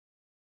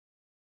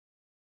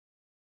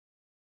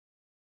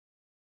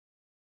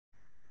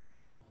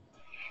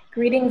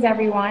Greetings,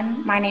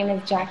 everyone. My name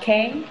is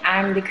Jackay.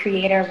 I'm the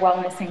creator of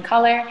Wellness in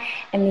Color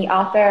and the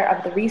author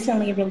of the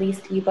recently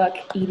released ebook,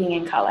 Eating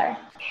in Color.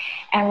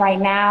 And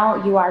right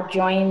now, you are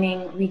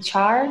joining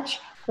Recharge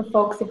for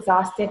folks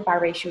exhausted by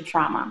racial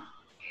trauma.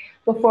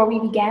 Before we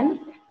begin,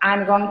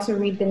 I'm going to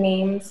read the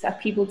names of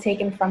people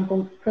taken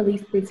from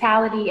police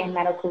brutality and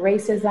medical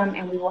racism,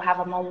 and we will have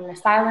a moment of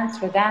silence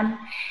for them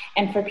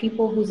and for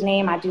people whose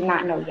name I do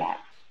not know yet.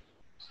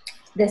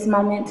 This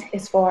moment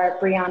is for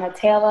Breonna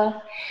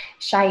Taylor,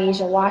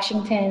 Shaija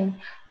Washington,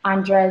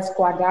 Andres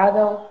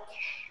Guardado,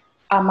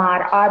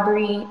 Ahmaud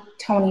Arbery,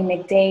 Tony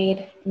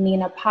McDade,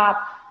 Nina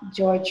Pop,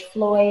 George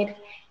Floyd,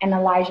 and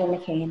Elijah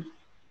McCain.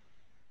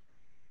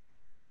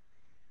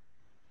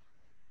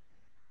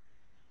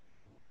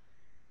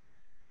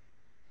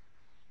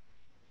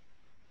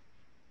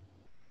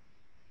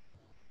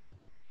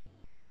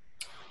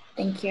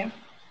 Thank you.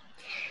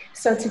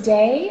 So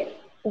today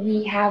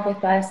we have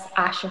with us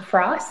Asha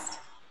Frost.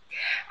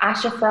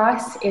 Asha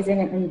Frost is an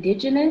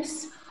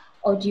Indigenous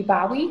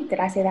Ojibwe, did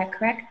I say that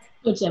correct?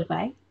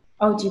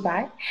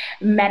 Ojibwe,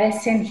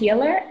 medicine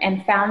healer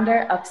and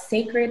founder of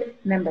Sacred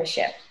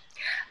Membership,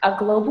 a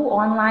global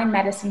online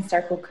medicine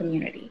circle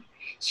community.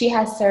 She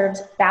has served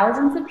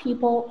thousands of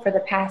people for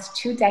the past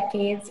 2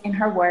 decades in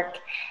her work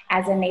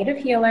as a native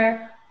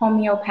healer,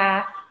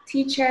 homeopath,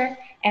 teacher,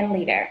 and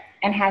leader,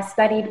 and has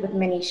studied with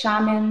many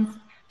shamans,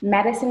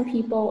 medicine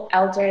people,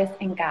 elders,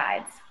 and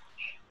guides.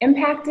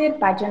 Impacted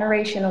by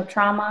generational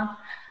trauma,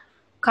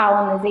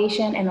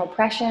 colonization, and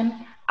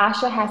oppression,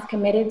 Asha has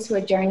committed to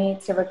a journey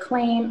to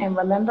reclaim and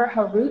remember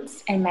her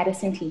roots and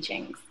medicine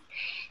teachings.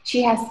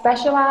 She has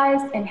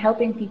specialized in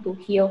helping people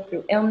heal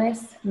through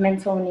illness,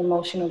 mental and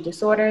emotional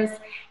disorders,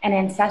 and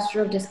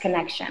ancestral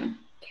disconnection.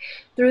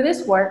 Through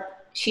this work,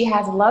 she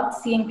has loved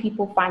seeing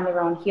people find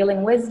their own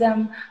healing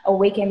wisdom,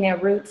 awaken their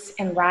roots,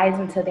 and rise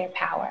into their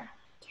power.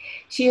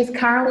 She is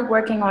currently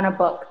working on a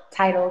book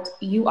titled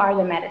You Are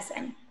the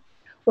Medicine,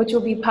 which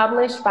will be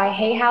published by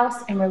Hay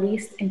House and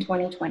released in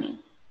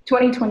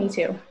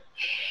 2022.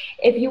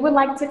 If you would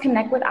like to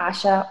connect with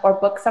Asha or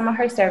book some of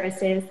her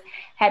services,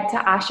 head to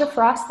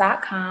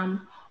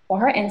ashafrost.com or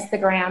her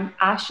Instagram,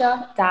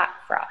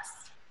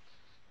 asha.frost.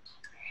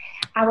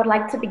 I would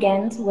like to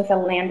begin with a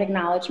land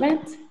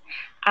acknowledgement.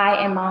 I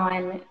am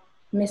on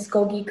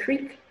Muskogee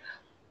Creek,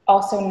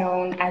 also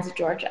known as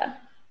Georgia.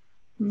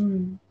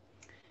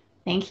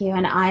 Thank you.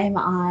 And I'm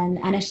on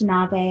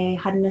Anishinaabe,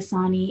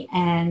 Haudenosaunee,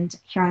 and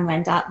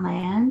Huron-Wendat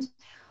land,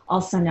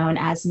 also known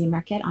as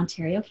Newmarket,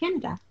 Ontario,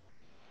 Canada.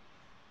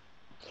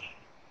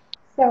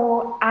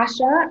 So,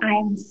 Asha, I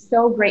am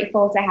so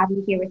grateful to have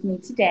you here with me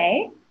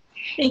today.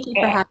 Thank you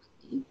for having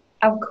me.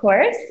 Of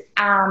course.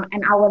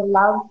 And I would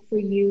love for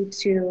you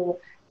to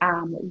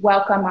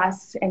welcome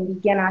us and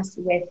begin us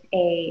with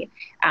a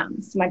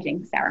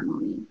smudging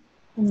ceremony.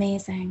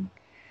 Amazing.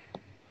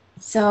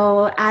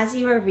 So as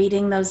you were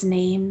reading those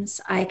names,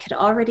 I could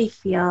already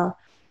feel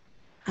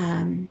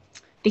the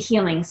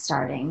healing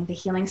starting,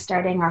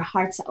 our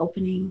hearts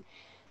opening.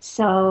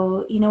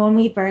 So, when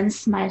we burn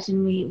smudge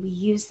and we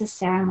use the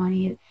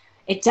ceremony,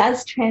 it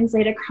does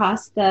translate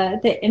across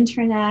the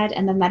internet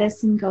and the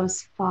medicine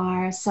goes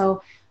far.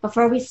 So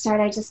before we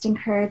start, I just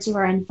encourage you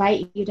or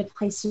invite you to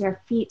place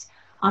your feet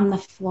on the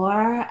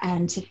floor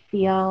and to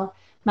feel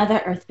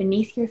Mother Earth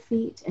beneath your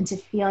feet and to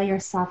feel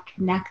yourself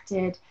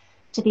connected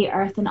to the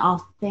earth and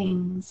all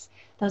things.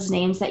 Those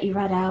names that you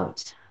read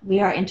out,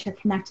 we are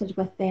interconnected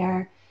with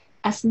their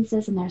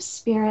essences and their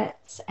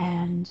spirits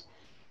and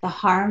the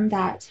harm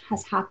that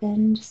has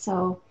happened.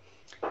 So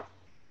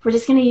we're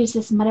just going to use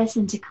this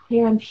medicine to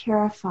clear and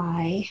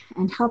purify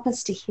and help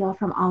us to heal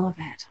from all of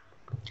it.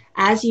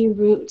 As you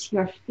root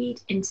your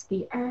feet into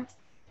the earth,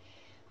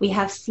 we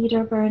have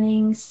cedar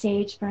burning,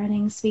 sage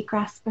burning,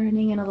 sweetgrass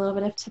burning, and a little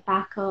bit of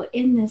tobacco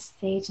in this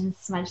sage and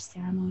smudge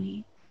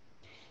ceremony.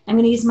 I'm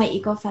going to use my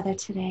eagle feather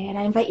today, and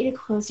I invite you to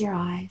close your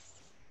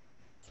eyes.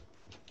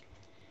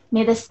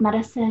 May this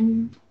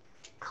medicine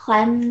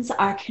cleanse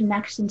our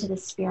connection to the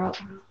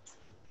spirit world.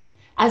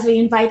 As we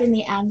invite in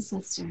the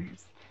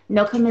ancestors,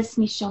 Nokomis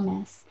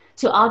Mishomis,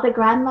 to all the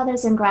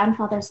grandmothers and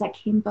grandfathers that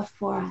came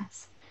before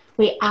us,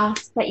 we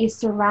ask that you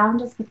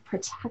surround us with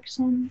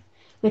protection,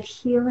 with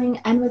healing,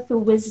 and with the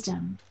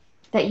wisdom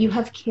that you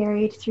have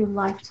carried through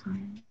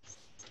lifetimes.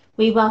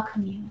 We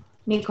welcome you,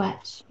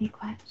 Miigwech,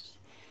 Miigwech.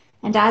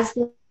 And as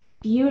the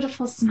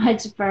beautiful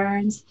smudge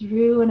burns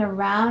through and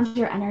around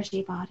your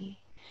energy body,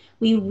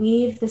 we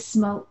weave the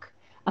smoke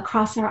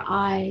across our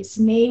eyes.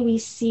 May we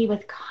see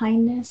with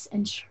kindness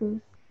and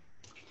truth.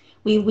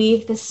 We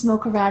weave the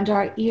smoke around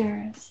our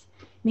ears.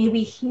 May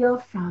we heal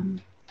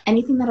from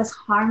anything that has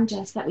harmed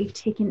us that we've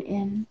taken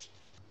in.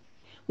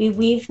 We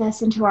weave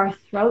this into our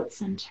throat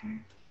center.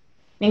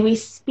 May we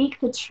speak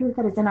the truth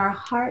that is in our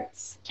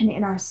hearts and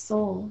in our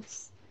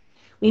souls.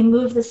 We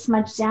move the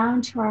smudge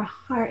down to our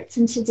hearts,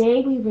 and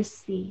today we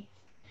receive.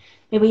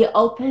 May we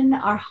open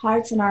our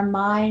hearts and our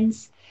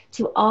minds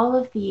to all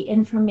of the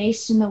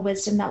information, the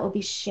wisdom that will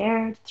be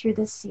shared through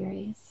this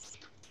series.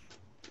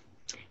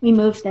 We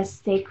move this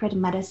sacred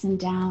medicine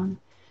down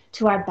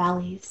to our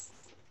bellies.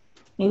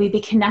 May we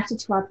be connected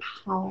to our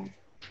power,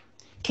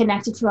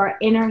 connected to our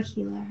inner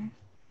healer,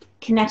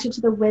 connected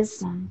to the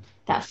wisdom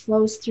that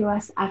flows through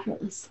us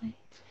effortlessly.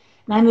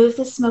 And I move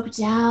the smoke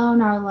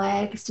down our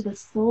legs to the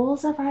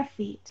soles of our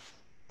feet,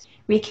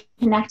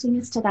 reconnecting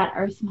us to that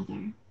Earth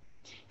Mother,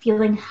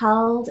 feeling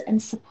held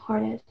and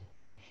supported,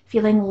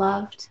 feeling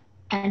loved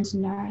and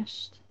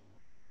nourished.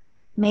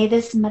 May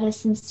this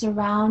medicine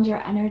surround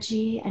your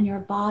energy and your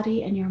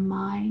body and your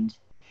mind.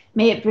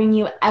 May it bring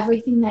you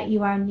everything that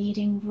you are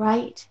needing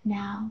right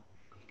now.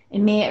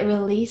 And may it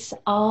release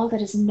all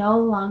that is no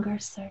longer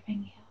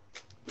serving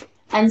you.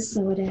 And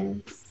so it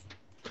is.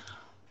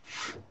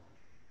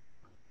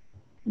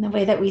 And the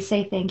way that we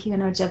say thank you in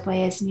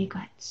Ojibwe is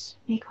miigwech,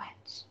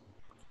 miigwech.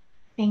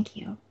 Thank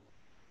you.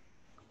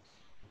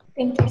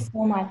 Thank you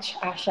so much,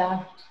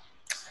 Asha.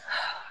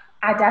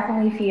 I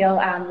definitely feel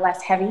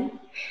less heavy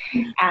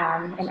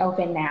and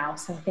open now,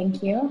 so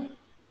thank you.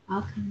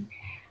 Welcome.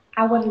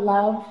 I would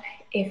love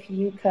if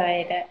you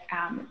could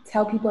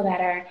tell people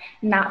that are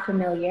not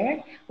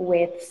familiar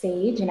with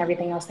sage and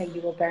everything else that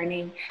you were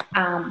burning,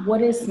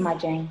 what is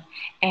smudging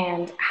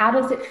and how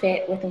does it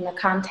fit within the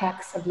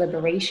context of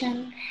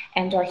liberation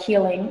and or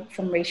healing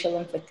from racial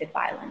inflicted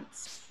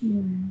violence?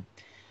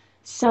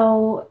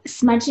 So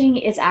smudging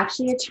is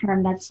actually a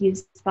term that's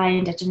used by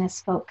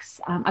Indigenous folks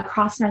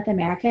across North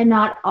America.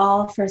 Not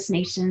all First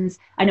Nations,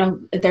 I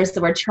know there's the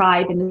word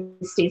tribe in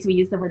the States, we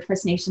use the word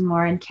First Nation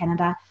more in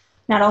Canada.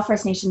 Not all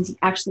First Nations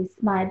actually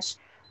smudge,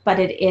 but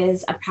it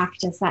is a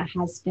practice that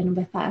has been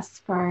with us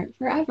for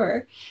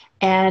forever.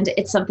 And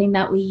it's something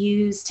that we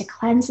use to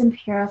cleanse and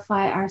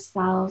purify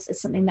ourselves.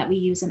 It's something that we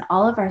use in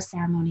all of our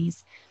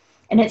ceremonies.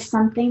 And it's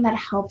something that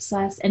helps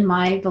us, in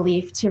my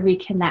belief, to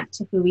reconnect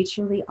to who we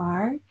truly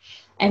are.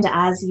 And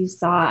as you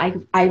saw,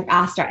 I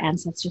asked our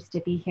ancestors to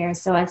be here.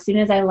 So as soon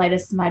as I light a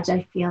smudge,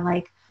 I feel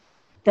like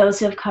those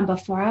who have come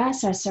before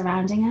us are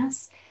surrounding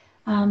us.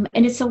 And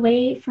it's a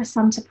way for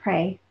some to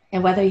pray.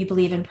 And whether you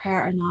believe in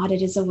prayer or not,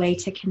 it is a way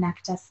to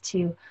connect us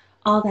to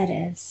all that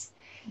is.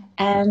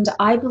 And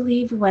I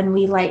believe when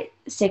we light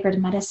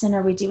sacred medicine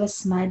or we do a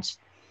smudge,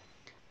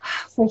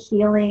 for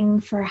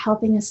healing, for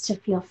helping us to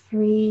feel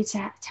free,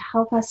 to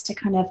help us to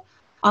kind of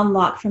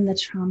unlock from the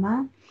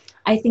trauma.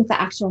 I think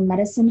the actual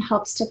medicine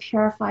helps to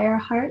purify our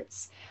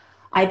hearts.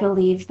 I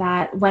believe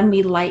that when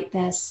we light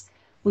this,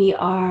 we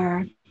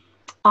are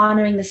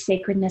honoring the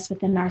sacredness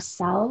within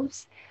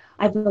ourselves.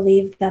 I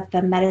believe that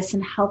the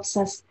medicine helps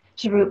us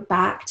to root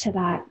back to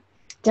that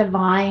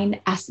divine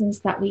essence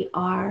that we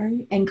are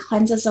and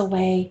cleanses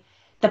away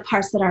the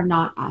parts that are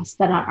not us,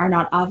 that are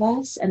not of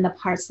us, and the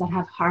parts that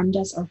have harmed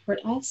us or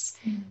hurt us,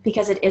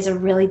 because it is a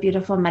really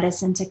beautiful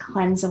medicine to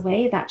cleanse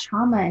away that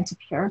trauma and to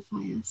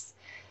purify us.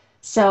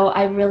 So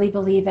I really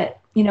believe it.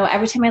 You know,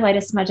 every time I light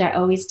a smudge, I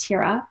always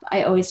tear up.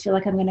 I always feel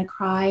like I'm going to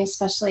cry,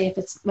 especially if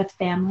it's with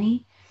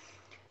family.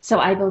 So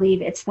I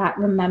believe it's that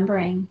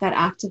remembering that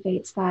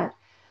activates that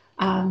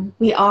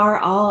we are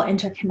all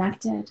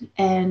interconnected,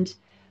 and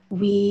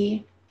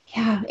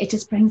it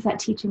just brings that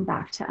teaching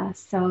back to us.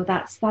 So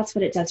that's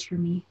what it does for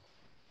me.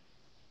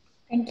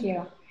 Thank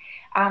you.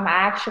 I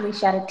actually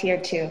shed a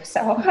tear too. So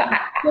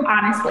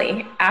honestly,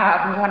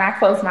 when I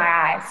close my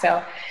eyes.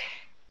 So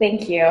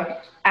thank you.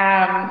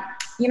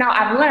 You know,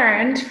 I've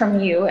learned from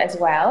you as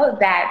well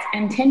that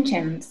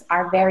intentions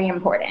are very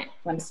important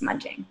when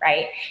smudging,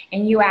 right?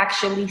 And you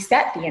actually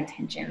set the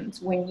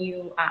intentions when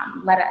you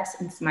let us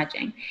in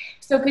smudging.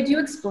 So could you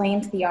explain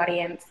to the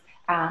audience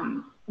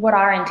what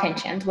are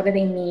intentions? What do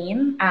they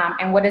mean?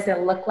 And what does it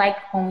look like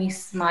when we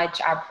smudge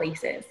our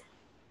places?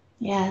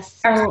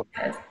 Yes. So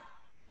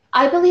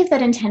I believe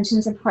that intention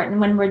is important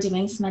when we're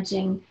doing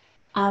smudging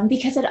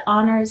because it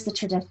honors the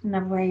tradition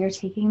of where you're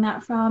taking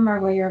that from or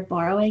where you're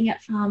borrowing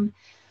it from.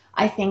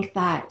 I think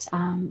that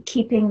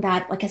keeping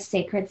that like a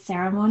sacred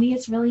ceremony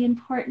is really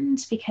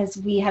important because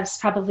we have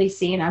probably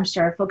seen, I'm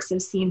sure folks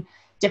have seen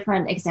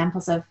different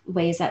examples of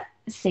ways that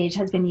sage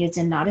has been used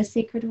in not a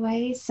sacred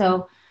way.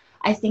 So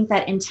I think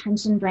that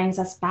intention brings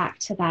us back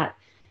to that.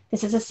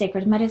 This is a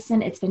sacred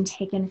medicine. It's been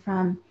taken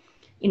from,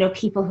 you know,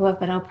 people who have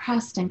been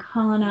oppressed and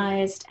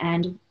colonized,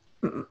 and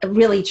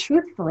really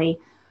truthfully,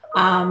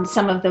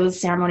 some of those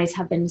ceremonies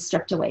have been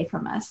stripped away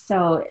from us.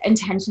 So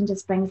intention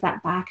just brings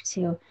that back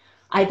to,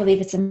 I believe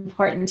it's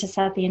important to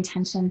set the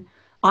intention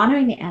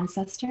honoring the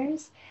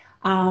ancestors.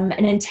 An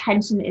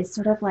intention is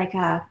sort of like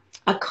a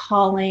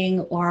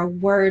calling or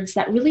words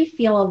that really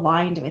feel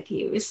aligned with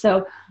you.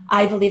 So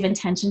I believe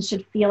intentions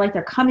should feel like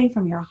they're coming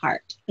from your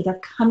heart, like they're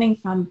coming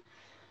from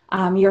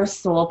your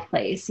soul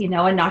place, you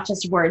know, and not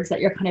just words that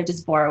you're kind of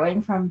just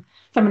borrowing from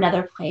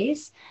another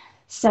place.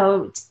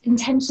 So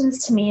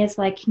intentions to me is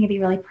like, can you be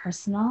really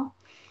personal?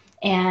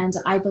 And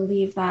I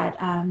believe that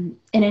an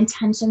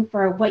intention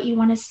for what you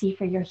want to see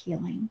for your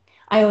healing.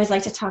 I always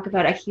like to talk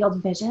about a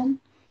healed vision.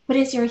 What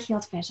is your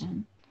healed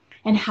vision?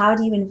 And how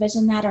do you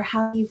envision that, or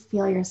how do you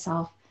feel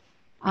yourself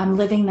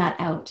living that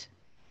out?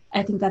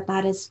 I think that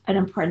that is an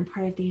important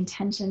part of the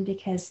intention,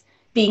 because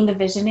being the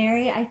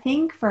visionary, I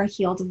think, for a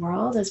healed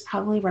world is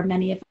probably where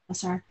many of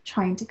us are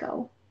trying to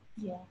go.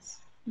 Yes,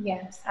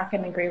 I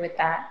can agree with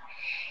that.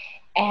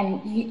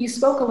 And you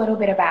spoke a little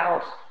bit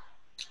about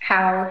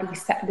how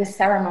this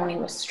ceremony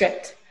was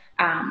stripped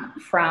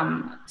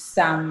from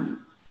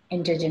some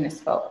Indigenous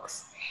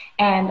folks.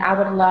 And I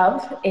would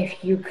love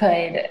if you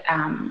could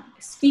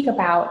speak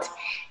about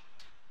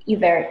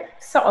either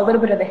a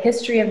little bit of the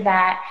history of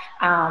that,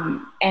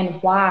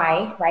 and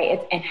why,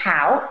 right, and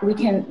how we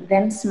can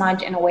then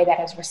smudge in a way that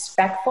is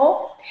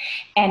respectful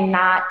and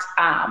not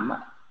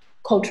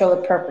cultural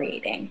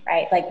appropriating,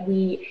 right? Like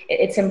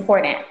it's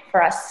important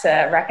for us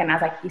to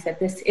recognize, like you said,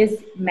 this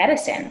is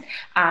medicine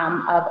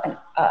of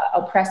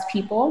oppressed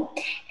people,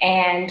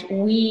 and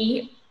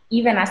we,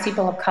 even as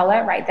people of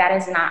color, right, that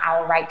is not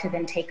our right to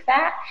then take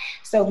that.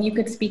 So if you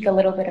could speak a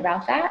little bit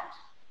about that.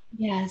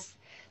 Yes.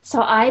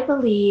 So I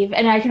believe,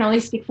 and I can only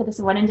speak for this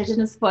one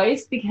Indigenous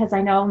voice because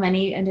I know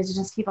many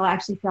Indigenous people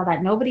actually feel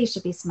that nobody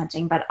should be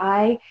smudging, but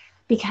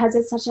because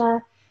it's such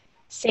a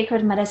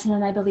sacred medicine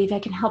and I believe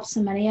it can help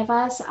so many of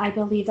us, I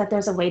believe that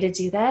there's a way to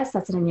do this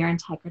that's in your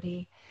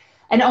integrity.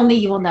 And only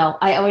you will know.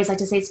 I always like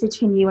to say it's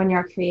between you and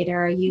your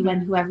creator, or you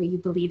and whoever you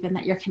believe in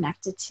that you're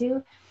connected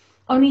to.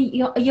 Only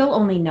you'll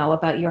only know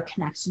about your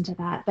connection to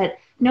that, but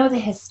know the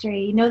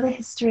history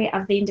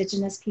of the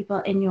Indigenous people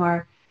in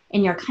your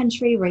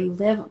country where you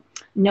live,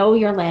 know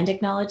your land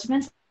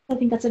acknowledgements. I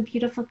think that's a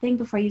beautiful thing.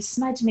 Before you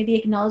smudge, maybe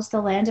acknowledge the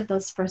land of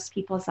those first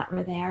peoples that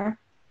were there.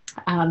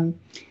 And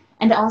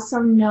also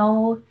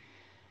know,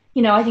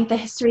 I think the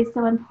history is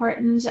so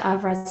important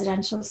of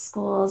residential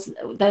schools,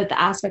 the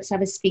aspects I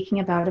was speaking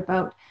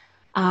about,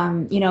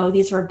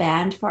 these were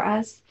banned for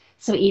us.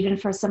 So even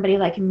for somebody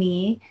like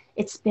me,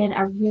 it's been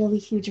a really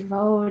huge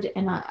road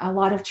and a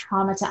lot of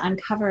trauma to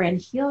uncover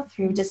and heal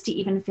through just to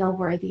even feel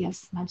worthy of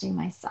smudging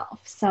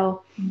myself.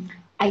 So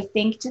I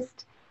think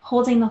just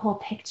holding the whole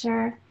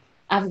picture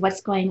of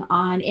what's going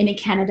on. In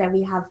Canada,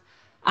 we have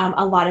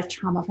a lot of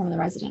trauma from the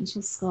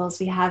residential schools.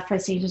 We have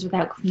First Nations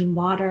without clean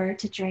water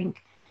to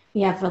drink.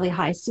 We have really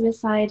high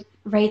suicide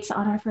rates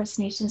on our First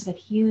Nations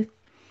with youth.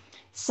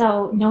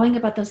 So knowing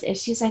about those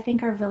issues, I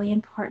think, are really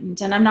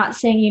important. And I'm not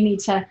saying you need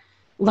to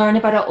learn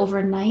about it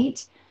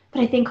overnight,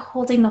 but I think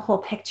holding the whole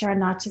picture and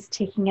not just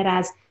taking it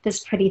as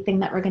this pretty thing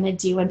that we're going to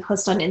do and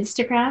post on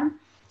Instagram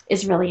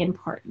is really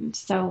important.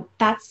 So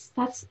that's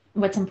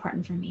what's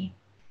important for me.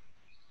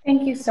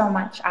 Thank you so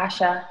much,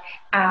 Asha.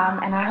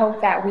 And I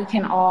hope that we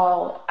can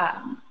all,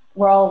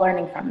 we're all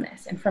learning from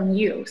this and from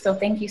you. So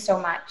thank you so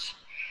much.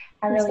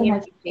 I really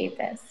appreciate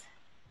this.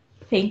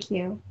 Thank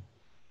you.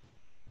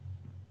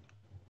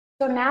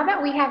 So now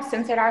that we have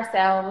centered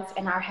ourselves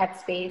in our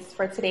headspace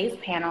for today's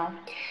panel,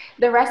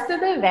 the rest of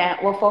the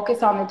event will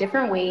focus on the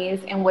different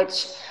ways in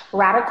which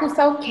radical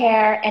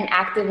self-care and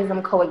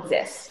activism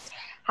coexist,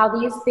 how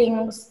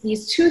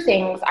these two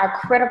things are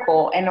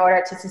critical in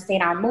order to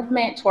sustain our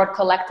movement toward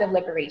collective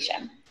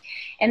liberation.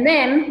 And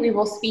then we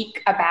will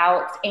speak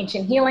about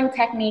ancient healing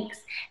techniques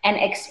and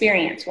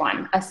experience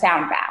one, a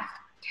sound bath.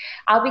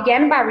 I'll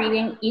begin by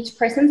reading each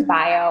person's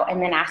bio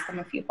and then ask them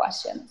a few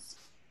questions.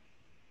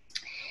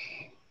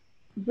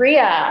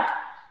 Bria,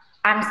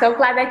 I'm so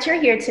glad that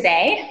you're here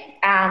today.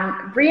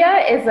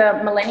 Bria is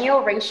a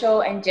millennial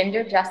racial and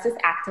gender justice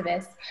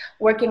activist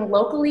working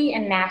locally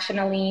and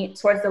nationally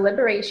towards the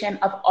liberation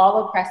of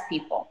all oppressed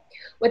people,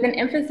 with an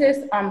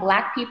emphasis on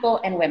Black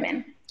people and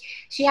women.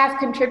 She has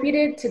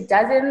contributed to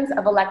dozens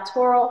of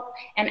electoral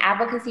and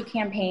advocacy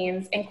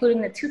campaigns,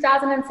 including the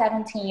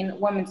 2017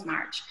 Women's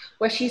March,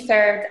 where she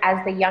served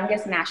as the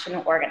youngest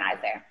national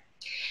organizer.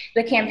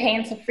 The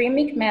campaign to free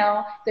Meek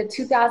Mill, the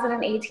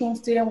 2018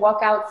 student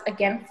walkouts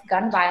against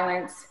gun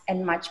violence,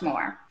 and much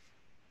more.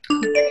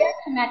 Bria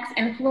connects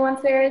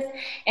influencers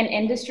and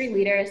industry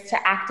leaders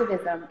to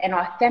activism in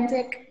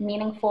authentic,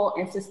 meaningful,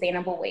 and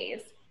sustainable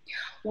ways.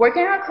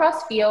 Working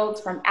across fields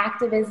from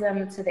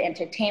activism to the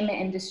entertainment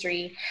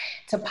industry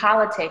to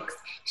politics,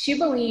 she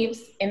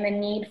believes in the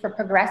need for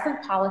progressive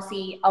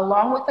policy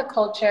along with a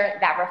culture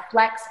that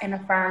reflects and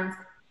affirms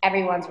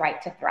everyone's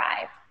right to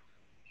thrive.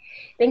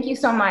 Thank you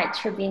so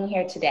much for being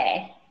here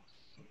today.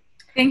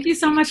 Thank you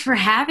so much for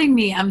having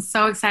me. I'm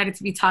so excited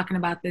to be talking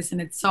about this,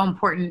 and it's so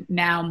important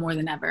now more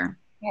than ever.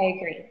 I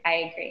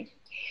agree.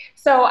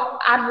 So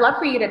I'd love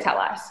for you to tell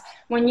us,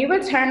 when you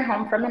return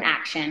home from an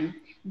action,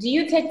 do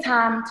you take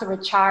time to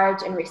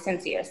recharge and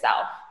recenter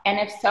yourself? And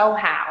if so,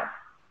 how?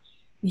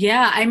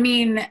 Yeah, I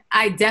mean,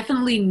 I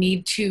definitely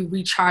need to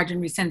recharge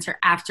and recenter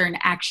after an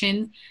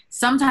action.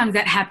 Sometimes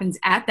that happens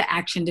at the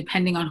action,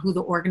 depending on who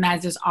the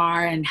organizers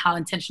are and how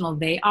intentional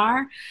they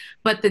are.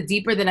 But the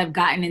deeper that I've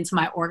gotten into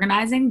my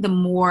organizing, the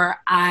more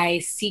I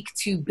seek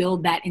to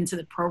build that into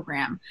the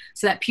program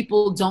so that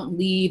people don't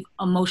leave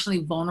emotionally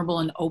vulnerable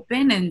and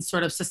open and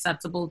sort of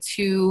susceptible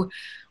to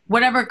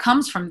whatever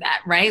comes from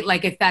that, right?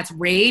 Like if that's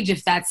rage,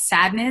 if that's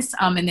sadness,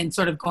 and then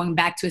sort of going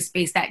back to a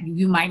space that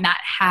you might not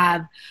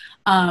have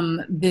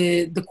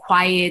the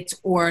quiet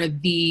or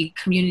the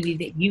community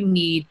that you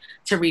need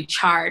to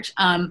recharge.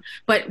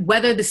 But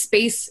whether the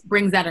space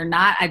brings that or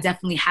not, I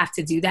definitely have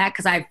to do that,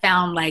 because I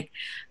found like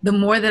the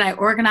more that I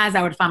organized,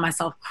 I would find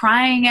myself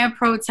crying at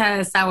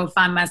protests. I would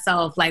find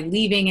myself like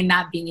leaving and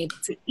not being able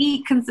to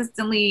eat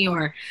consistently,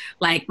 or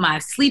like my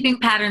sleeping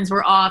patterns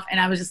were off. And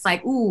I was just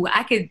like, ooh,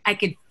 I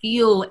could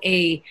feel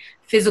a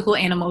physical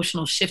and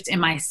emotional shift in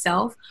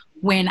myself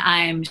when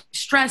I'm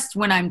stressed,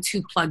 when I'm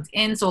too plugged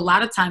in. So a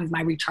lot of times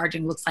my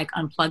recharging looks like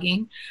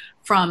unplugging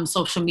from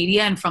social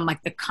media and from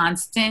like the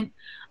constant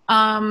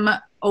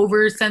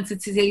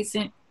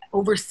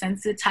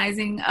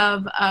oversensitizing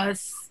of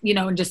us, you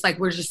know, and just like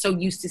we're just so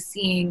used to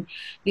seeing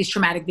these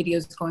traumatic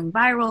videos going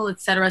viral,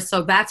 etc.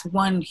 So that's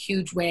one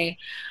huge way.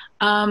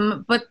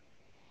 But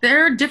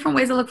there are different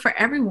ways to look for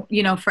everyone,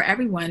 you know, for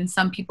everyone.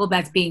 Some people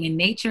that's being in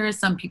nature,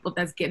 some people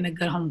that's getting a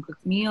good home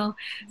cooked meal,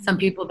 some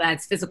people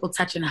that's physical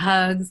touch and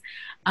hugs.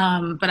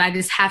 But I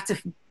just have to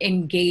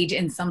engage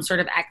in some sort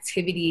of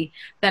activity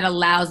that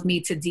allows me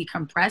to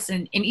decompress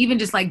and even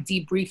just like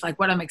debrief like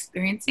what I'm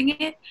experiencing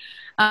it.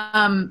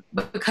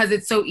 But because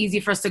it's so easy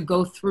for us to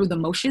go through the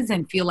motions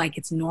and feel like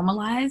it's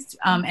normalized,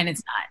 and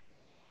it's not.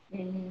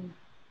 Mm-hmm.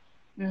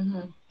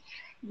 Mm-hmm.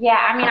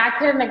 Yeah, I mean, I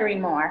couldn't agree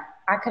more.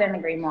 I couldn't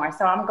agree more.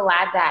 So I'm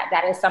glad that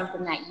that is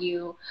something that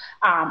you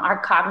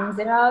are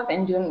cognizant of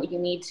and doing what you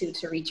need to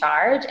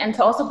recharge, and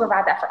to also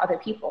provide that for other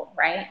people,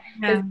 right?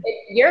 Because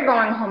you're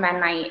going home at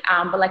night,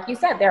 but like you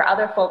said, there are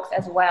other folks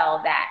as well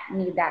that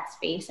need that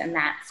space and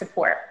that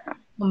support.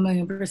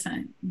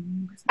 1,000,000%.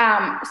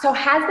 So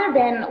has there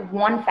been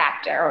one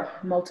factor or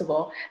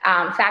multiple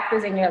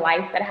factors in your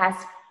life that has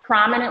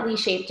prominently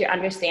shaped your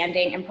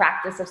understanding and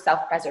practice of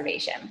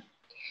self-preservation?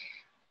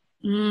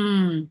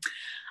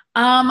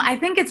 I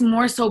think it's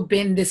more so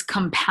been this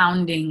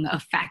compounding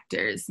of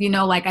factors. You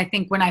know, like I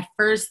think when I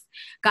first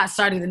got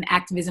started in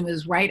activism, it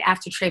was right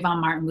after Trayvon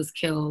Martin was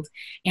killed.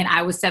 And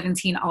I was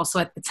 17 also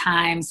at the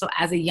time. So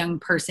as a young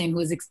person who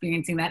was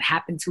experiencing that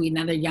happen to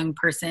another young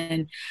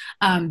person,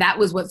 that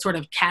was what sort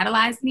of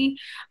catalyzed me.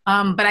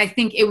 But I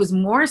think it was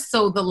more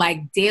so the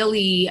like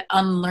daily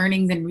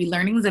unlearnings and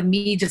relearnings of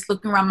me just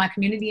looking around my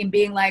community and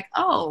being like,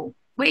 oh,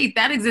 wait,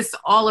 that exists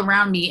all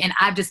around me. And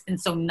I've just been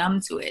so numb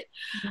to it.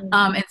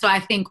 And so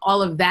I think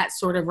all of that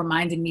sort of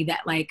reminded me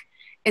that like,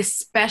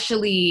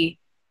 especially,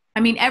 I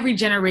mean, every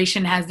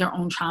generation has their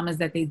own traumas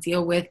that they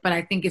deal with, but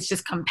I think it's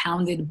just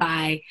compounded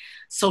by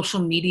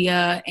social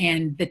media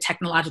and the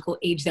technological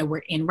age that we're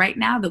in right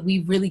now, that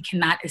we really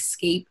cannot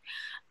escape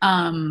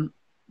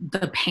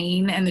the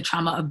pain and the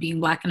trauma of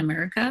being Black in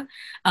America,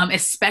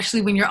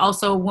 especially when you're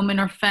also a woman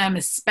or femme,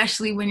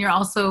 especially when you're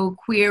also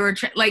queer or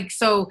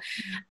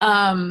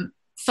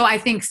so I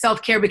think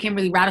self-care became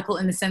really radical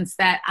in the sense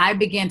that I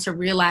began to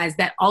realize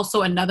that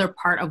also another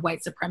part of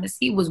white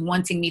supremacy was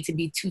wanting me to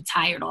be too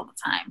tired all the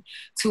time,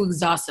 too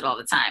exhausted all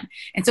the time.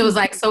 And so it was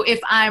like, so if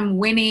I'm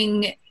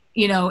winning,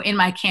 you know, in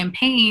my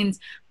campaigns,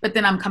 but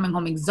then I'm coming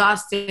home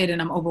exhausted and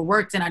I'm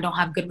overworked and I don't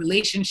have good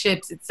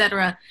relationships, et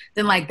cetera,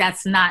 then like,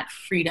 that's not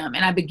freedom.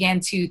 And I began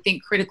to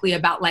think critically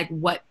about like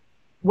what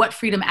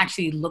freedom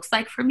actually looks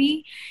like for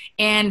me.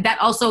 And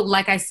that also,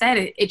 like I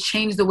said, it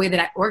changed the way that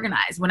I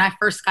organize. When I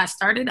first got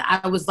started,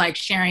 I was like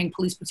sharing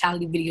police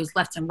brutality videos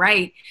left and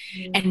right.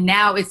 And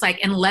now it's like,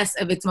 unless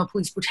a victim of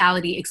police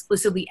brutality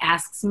explicitly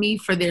asks me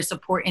for their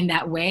support in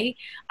that way,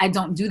 I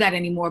don't do that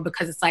anymore,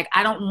 because it's like,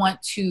 I don't want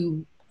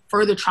to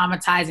further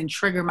traumatize and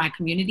trigger my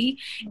community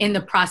in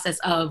the process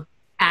of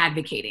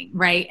advocating,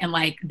 right? And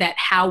like that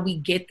how we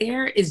get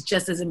there is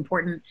just as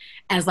important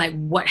as like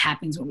what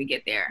happens when we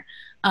get there.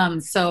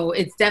 So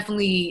it's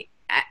definitely,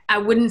 I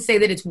wouldn't say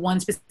that it's one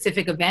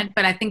specific event,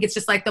 but I think it's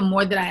just like the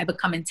more that I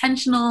become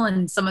intentional,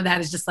 and some of that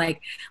is just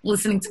like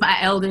listening to my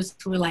elders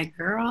who were like,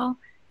 girl,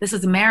 this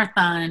is a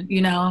marathon,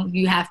 you know,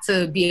 you have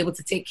to be able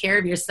to take care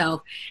of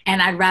yourself.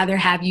 And I'd rather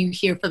have you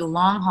here for the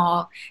long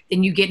haul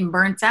than you getting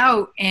burnt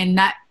out and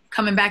not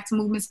coming back to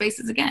movement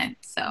spaces again.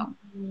 So.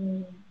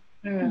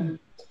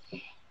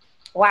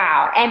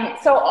 Wow. And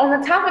so on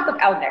the topic of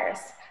elders,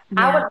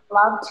 I would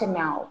love to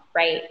know,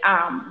 right?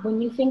 When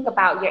you think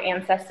about your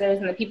ancestors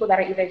and the people that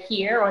are either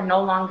here or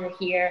no longer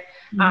here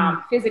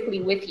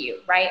physically with you,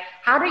 right?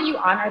 How do you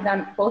honor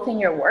them both in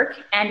your work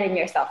and in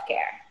your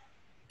self-care?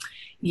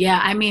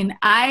 Yeah, I mean,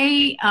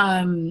 I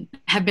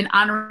have been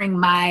honoring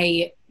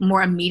my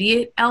more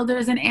immediate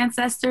elders and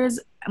ancestors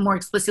more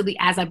explicitly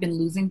as I've been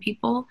losing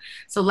people.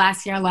 So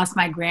last year I lost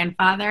my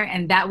grandfather,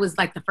 and that was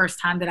like the first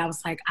time that I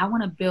was like, I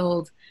want to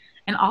build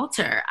an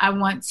altar. I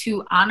want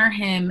to honor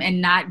him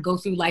and not go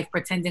through life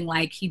pretending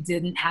like he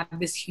didn't have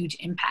this huge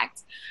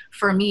impact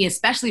for me,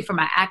 especially for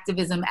my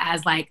activism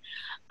as like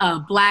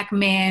a Black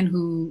man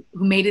who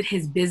made it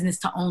his business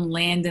to own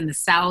land in the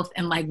South,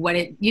 and like what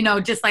it, you know,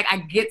 just like I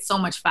get so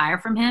much fire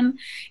from him.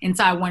 And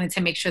so I wanted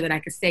to make sure that I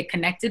could stay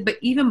connected. But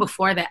even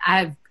before that,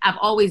 I've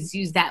always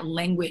used that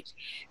language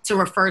to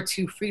refer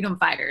to freedom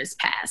fighters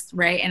past,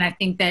 right? And I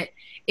think that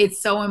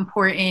it's so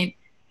important.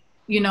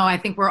 You know, I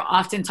think we're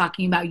often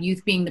talking about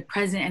youth being the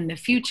present and the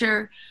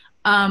future,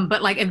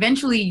 But like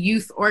eventually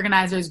youth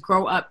organizers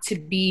grow up to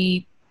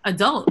be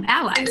adult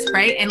allies,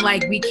 right? And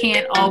like we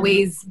can't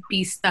always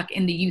be stuck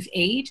in the youth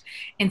age.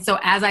 And so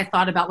as I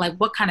thought about like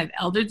what kind of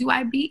elder do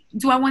I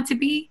want to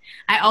be,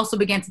 I also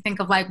began to think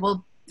of like,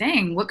 well,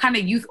 dang, what kind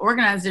of youth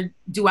organizer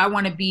do I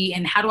want to be,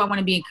 and how do I want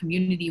to be in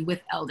community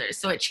with elders?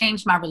 So it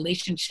changed my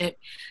relationship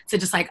to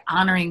just like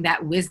honoring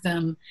that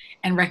wisdom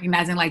and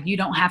recognizing like you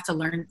don't have to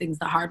learn things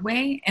the hard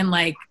way, and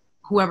like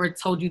whoever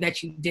told you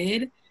that you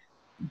did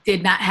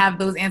not have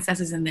those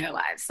ancestors in their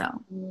lives. So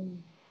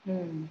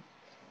Mm-hmm.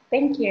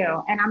 Thank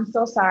you. And I'm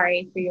so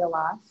sorry for your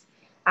loss.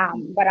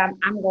 But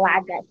I'm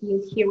glad that he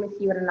is here with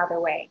you in another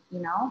way, you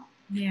know?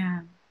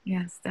 yeah,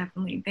 yes,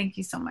 definitely. Thank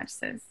you so much,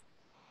 sis.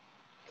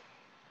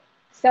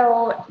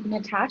 So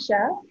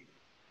Natasha's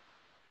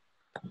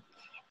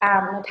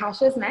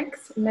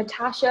next.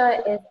 Natasha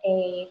is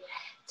a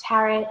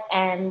tarot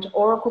and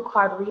oracle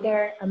card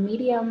reader, a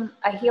medium,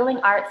 a healing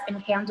arts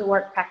and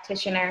candlework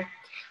practitioner,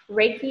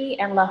 Reiki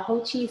and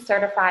Lahochi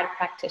certified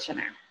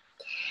practitioner.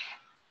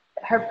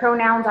 Her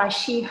pronouns are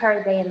she,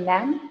 her, they, and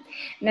them.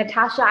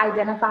 Natasha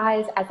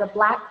identifies as a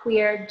Black,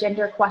 queer,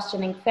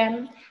 gender-questioning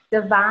femme,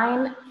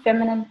 divine,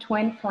 feminine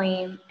twin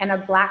flame, and a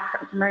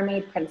Black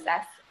mermaid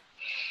princess.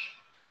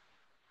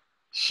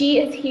 She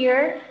is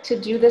here to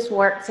do this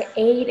work to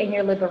aid in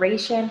your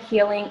liberation,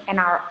 healing, and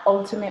our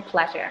ultimate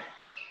pleasure.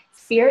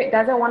 Spirit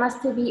doesn't want us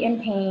to be in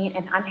pain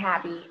and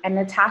unhappy, and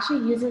Natasha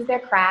uses their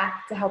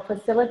craft to help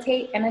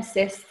facilitate and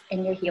assist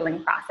in your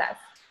healing process.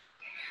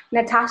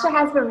 Natasha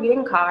has been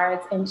reading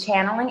cards and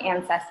channeling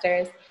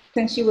ancestors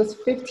since she was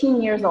 15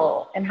 years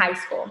old in high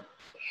school.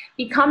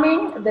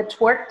 Becoming the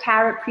Twerk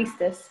Tarot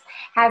Priestess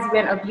has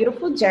been a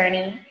beautiful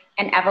journey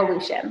and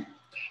evolution.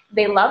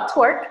 They love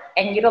twerk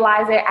and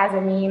utilize it as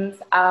a means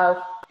of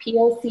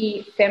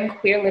POC, femme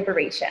queer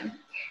liberation.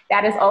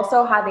 That is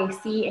also how they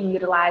see and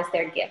utilize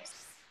their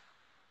gifts.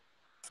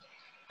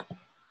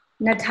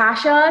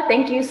 Natasha,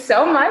 thank you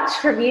so much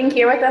for being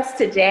here with us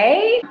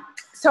today.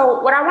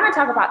 So what I want to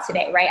talk about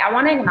today, right? I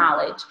want to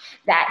acknowledge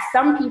that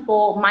some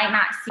people might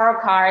not see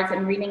tarot cards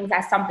and readings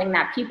as something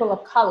that people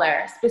of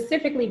color,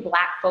 specifically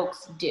Black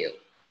folks, do.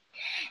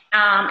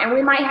 And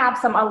we might have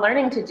some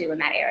unlearning to do in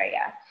that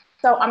area.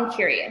 So I'm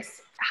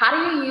curious, how do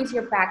you use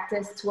your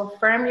practice to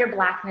affirm your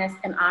Blackness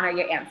and honor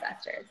your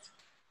ancestors?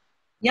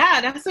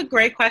 Yeah, that's a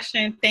great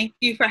question. Thank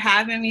you for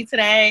having me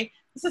today.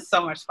 This is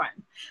so much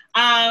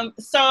fun.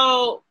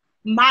 So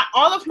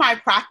all of my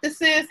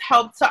practices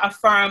help to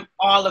affirm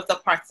all of the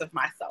parts of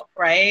myself,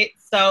 right?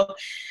 So,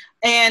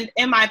 and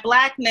in my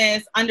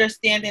Blackness,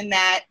 understanding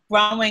that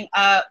growing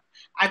up,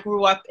 I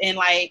grew up in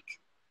like,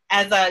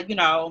 as a,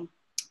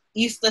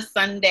 Easter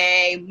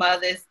Sunday,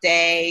 Mother's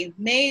Day,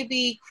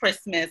 maybe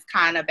Christmas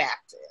kind of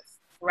Baptist,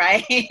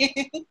 right?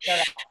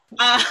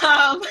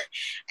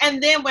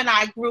 And then when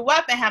I grew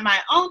up and had my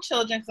own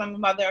children, because I'm a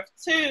mother of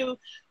two,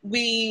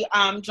 we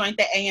joined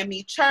the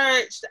AME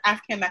Church, the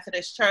African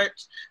Methodist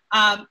Church,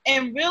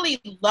 and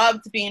really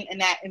loved being in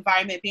that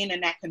environment, being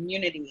in that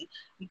community.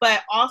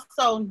 But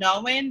also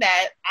knowing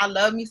that I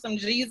love me some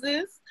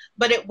Jesus,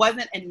 but it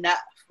wasn't enough,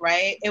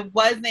 right? It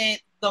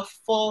wasn't the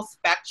full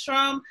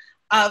spectrum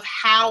of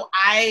how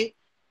my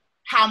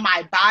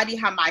body,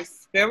 how my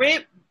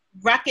spirit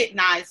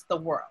recognized the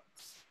world.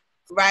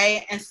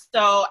 Right. And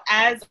so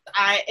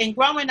and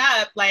growing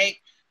up,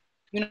 like,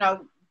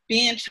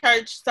 being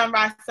church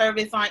sunrise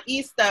service on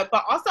Easter,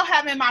 but also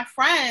having my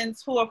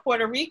friends who are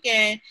Puerto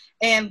Rican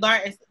and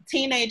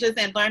teenagers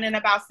and learning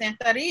about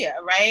Santeria,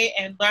 right?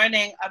 And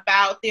learning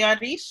about the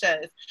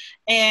Orishas.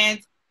 And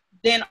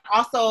then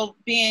also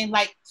being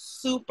like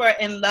super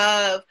in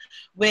love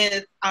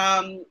with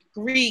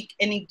Greek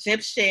and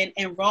Egyptian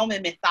and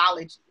Roman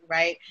mythology,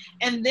 right?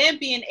 And then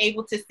being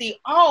able to see,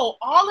 all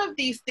of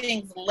these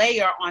things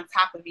layer on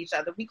top of each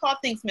other. We call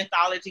things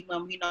mythology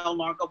when we no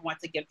longer want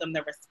to give them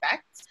the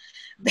respect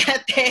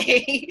that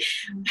they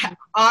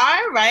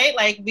are, right?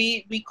 Like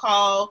we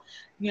call,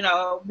 we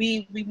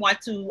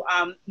want to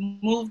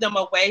move them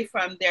away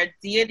from their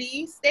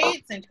deity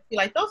states and just be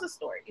like, those are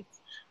stories.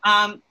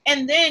 And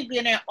then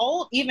getting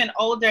even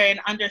older and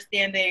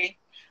understanding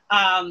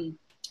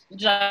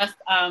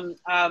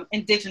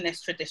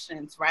indigenous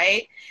traditions,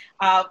 right,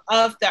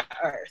 of the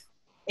earth,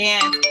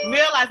 and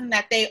realizing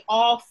that they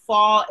all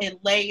fall and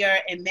layer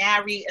and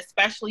marry,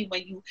 especially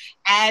when you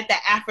add the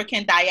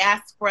African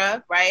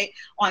diaspora, right,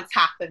 on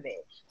top of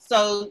it.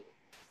 So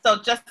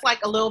just like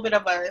a little bit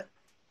of a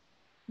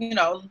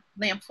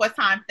lamb for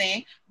time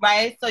thing,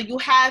 right? So you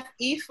have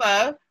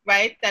Ifa,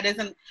 right? That is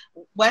a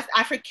West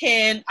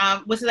African,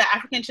 which is an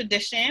African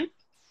tradition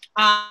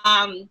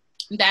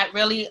that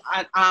really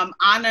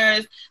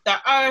honors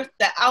the earth,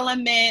 the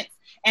elements,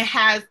 and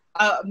has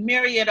a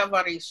myriad of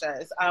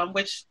orishas,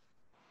 which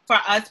for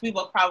us, we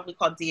will probably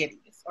call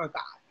deities or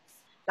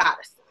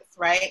goddesses,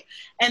 right?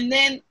 And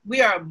then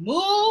we are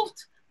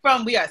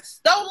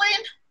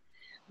stolen,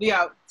 we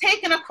are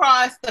taken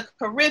across the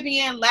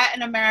Caribbean,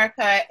 Latin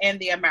America, and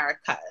the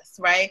Americas,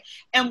 right?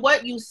 And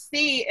what you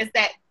see is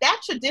that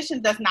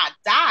tradition does not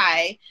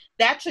die.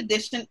 that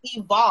tradition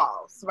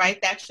evolves,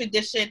 right? That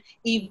tradition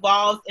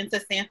evolves into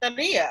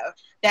Santeria.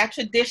 That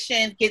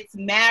tradition gets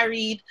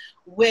married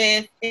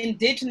with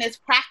Indigenous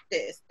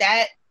practice.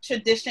 That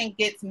tradition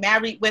gets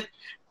married with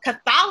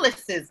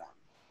Catholicism,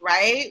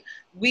 right?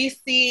 We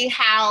see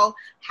how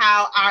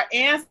our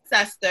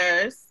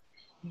ancestors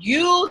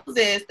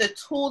uses the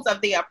tools of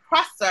the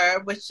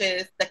oppressor, which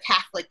is the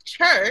Catholic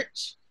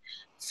Church,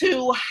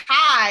 to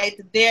hide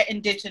their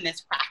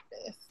Indigenous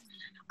practice.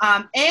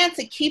 And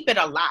to keep it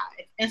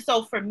alive. And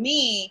so for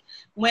me,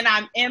 when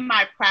I'm in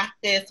my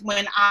practice,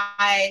 when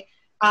I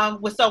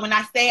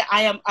say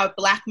I am a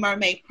Black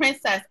mermaid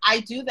princess, I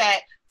do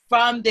that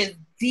from this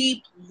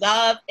deep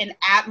love and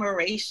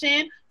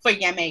admiration for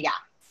Yemeya,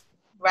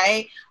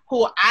 right?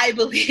 Who I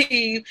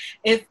believe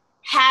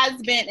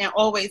has been and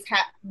always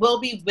will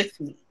be with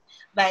me.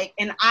 Like,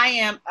 and I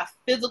am a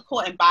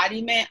physical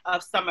embodiment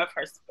of some of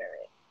her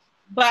spirit.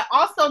 But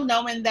also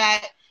knowing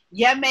that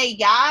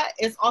Yemeya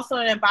is also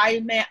an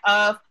embodiment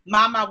of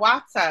Mama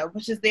Wata,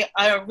 which is the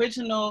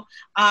original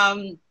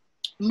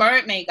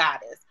mermaid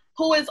goddess,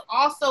 who is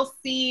also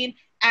seen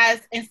as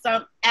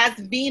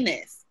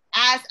Venus,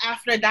 as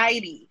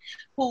Aphrodite,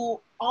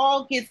 who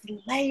all gets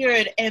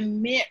layered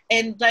and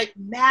like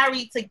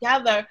married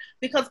together,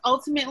 because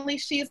ultimately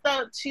she's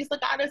the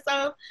goddess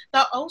of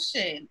the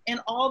ocean and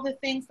all the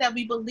things that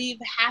we believe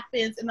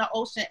happens in the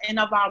ocean and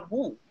of our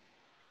womb.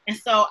 And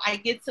so I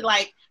get to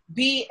like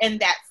be in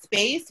that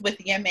space with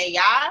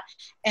Yemeya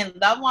and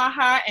love on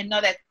her and know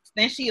that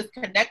then she is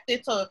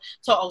connected to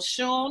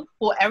Oshun,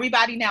 who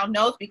everybody now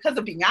knows because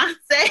of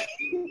Beyonce.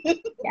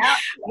 Yeah.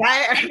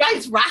 Right?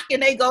 Everybody's rocking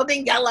their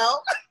golden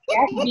yellow.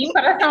 Yes, you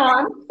put us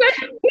on.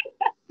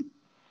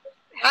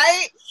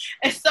 Right?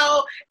 And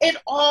so it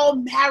all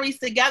marries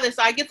together.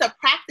 So I get to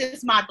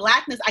practice my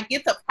Blackness. I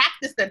get to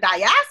practice the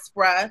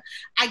diaspora.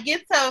 I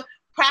get to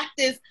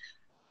practice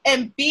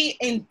and be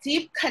in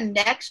deep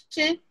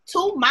connection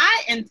to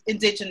my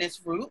Indigenous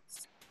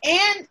roots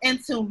and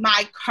into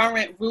my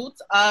current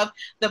roots of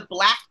the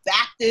Black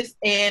Baptist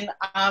and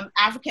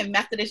African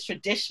Methodist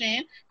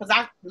tradition.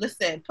 Because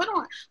put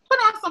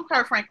on some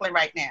Kirk Franklin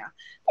right now.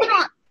 Put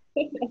on.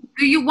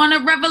 Do you want a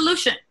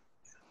revolution?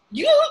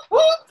 We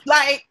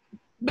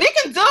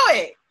can do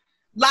it.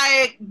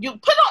 Like, you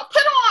put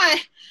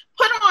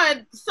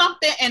on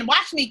something and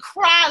watch me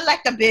cry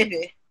like a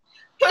baby.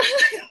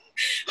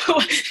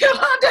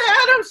 Yolanda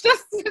Adams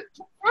just from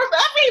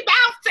every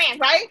mountain,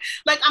 right?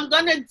 Like, I'm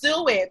gonna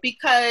do it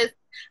because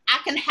I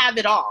can have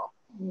it all,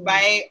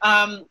 right?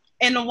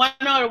 And one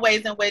of the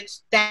ways in which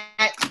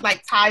that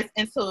like ties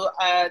into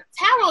a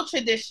tarot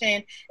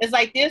tradition is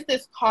like there's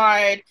this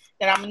card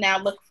that I'm now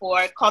looking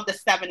for called the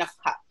Seven of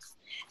Cups,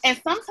 and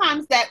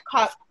sometimes that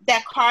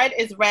card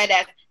is read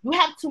as you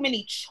have too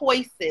many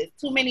choices,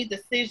 too many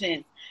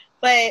decisions,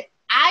 but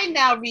I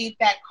now read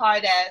that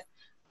card as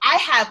I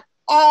have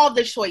all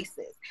the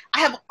choices.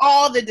 I have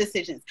all the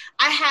decisions.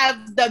 I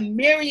have the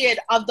myriad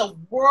of the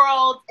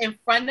world in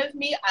front of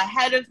me,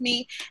 ahead of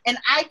me, and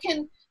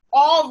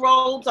all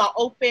roads are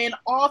open,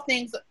 all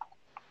things,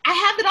 I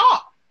have it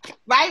all,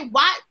 right?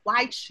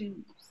 Why choose?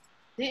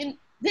 Didn't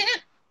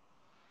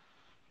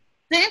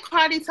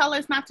Cardi tell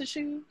us not to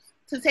choose,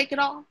 to take it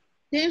all?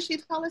 Didn't she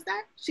tell us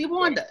that? She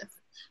warned us.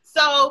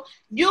 So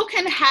you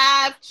can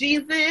have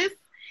Jesus,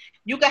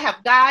 you can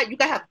have God, you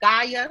can have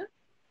Gaia,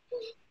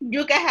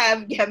 you can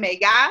have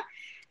Yemeya,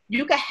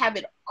 you can have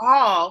it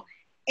all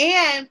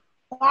and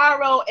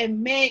borrow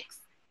and mix,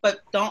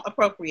 but don't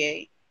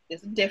appropriate.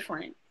 It's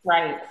different.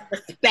 Right.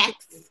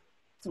 Respects,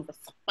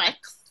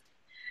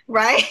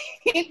 right?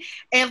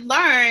 And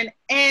learn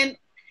and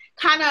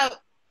kind of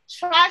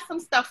try some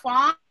stuff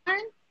on,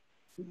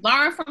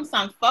 learn from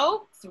some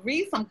folks,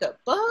 read some good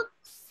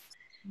books,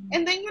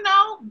 and then,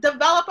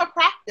 develop a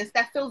practice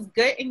that feels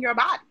good in your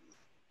body.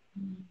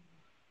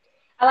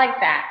 I like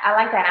that.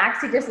 I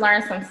actually just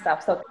learned some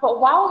stuff. So, but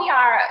while we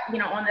are,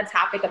 on the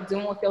topic of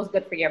doing what feels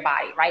good for your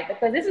body, right?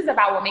 Because this is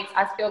about what makes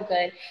us feel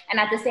good. And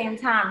at the same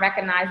time,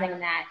 recognizing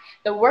that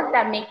the work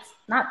that I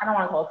don't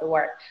want to call it the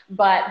work,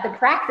 but the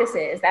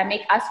practices that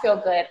make us feel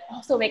good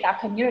also make our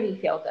community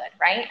feel good,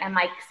 right? And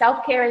like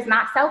self-care is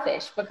not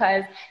selfish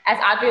because as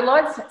Audre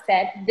Lorde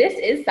said, this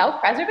is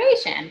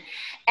self-preservation.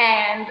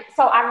 And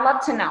so I'd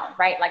love to know,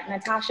 right? Like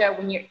Natasha,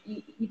 when you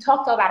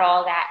talked about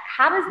all that,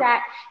 how does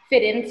that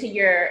fit into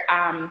your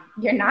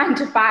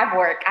 9-to-5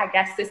 work, I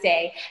guess to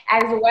say,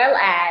 as well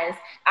as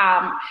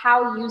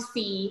how you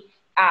see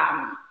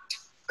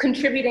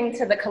contributing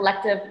to the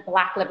collective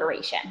Black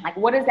liberation? Like,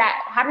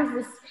 how does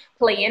this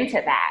play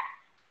into that?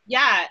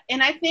 Yeah,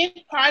 and I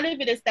think part of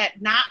it is that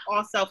not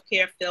all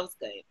self-care feels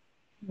good.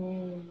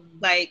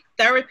 Like,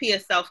 therapy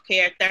is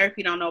self-care.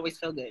 Therapy don't always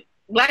feel good.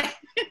 Like,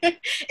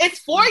 it's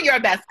for your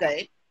best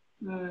good.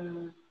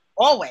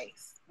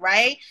 Always,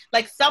 right?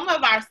 Like, some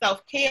of our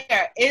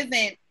self-care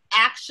isn't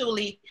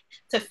actually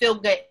to feel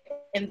good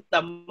in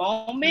the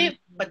moment,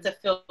 but to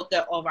feel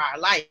good over our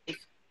life.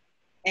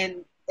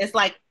 And it's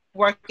like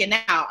working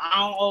out. I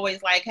don't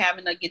always like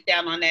having to get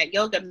down on that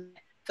yoga mat,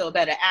 feel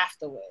better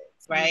afterwards,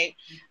 right?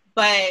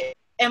 But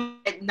And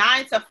at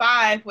 9 to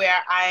 5, where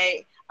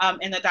I am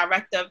the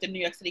director of the New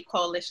York City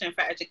Coalition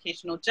for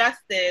Educational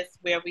Justice,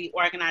 where we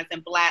organize in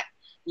Black,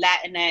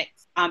 Latinx,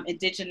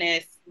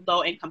 Indigenous,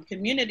 low-income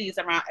communities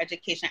around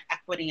education,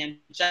 equity, and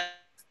justice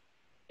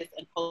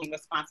and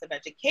responsive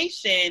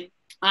education.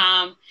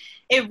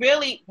 It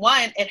really,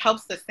 one, it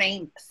helps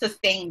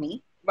sustain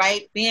me,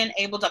 right? Being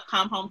able to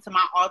come home to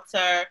my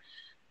altar,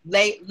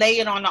 lay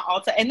it on the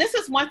altar. And this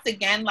is once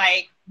again,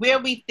 like, where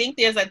we think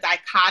there's a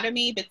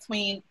dichotomy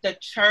between the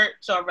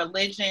church or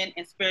religion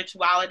and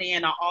spirituality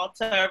and an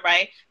altar,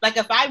 right? Like,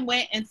 if I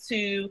went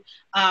into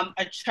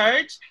a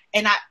church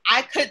and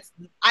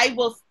I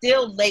will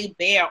still lay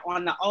bare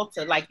on the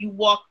altar. Like, you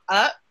walk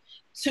up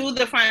to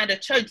the front of the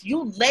church,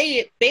 you lay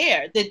it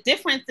bare. The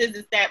difference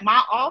is that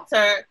my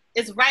altar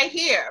is right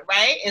here,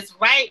 right? It's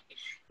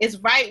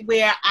right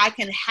where I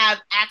can have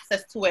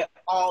access to it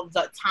all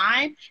the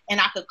time, and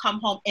I could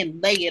come home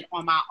and lay it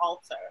on my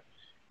altar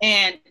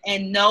and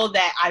know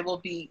that I will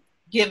be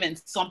given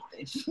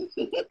something,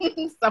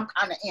 some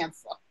kind of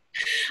answer.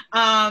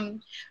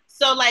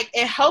 So, like,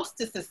 it helps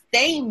to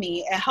sustain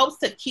me. It helps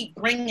to keep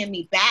bringing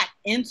me back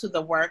into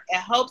the work. It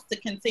helps to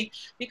continue,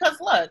 because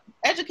look,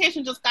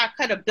 education just got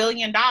cut $1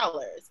 billion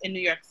in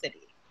New York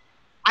City.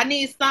 I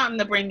need something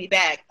to bring me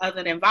back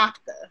other than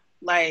vodka.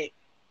 Like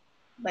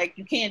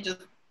you can't just.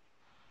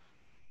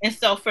 And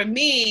so for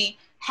me,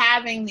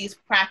 having these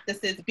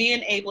practices,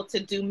 being able to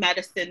do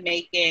medicine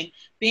making,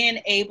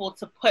 being able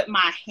to put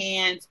my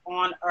hands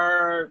on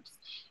herbs,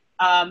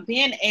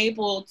 being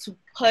able to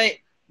put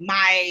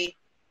my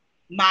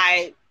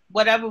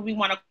whatever we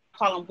want to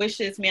call them,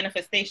 wishes,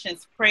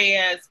 manifestations,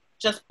 prayers,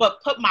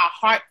 but put my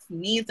heart's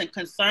needs and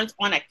concerns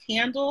on a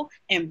candle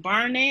and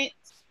burn it,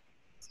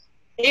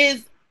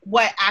 is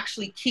what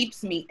actually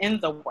keeps me in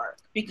the work,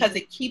 because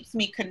it keeps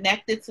me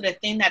connected to the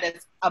thing that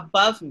is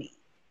above me,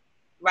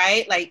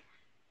 right? Like,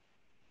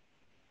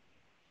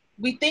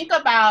 we think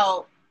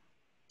about,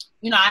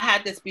 I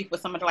had this beef with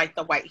some of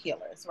the white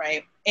healers,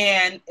 right?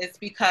 And it's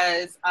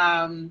because,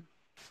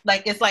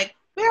 it's like,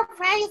 we're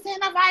raising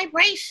a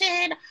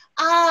vibration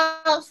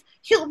of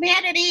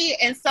humanity.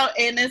 And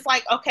it's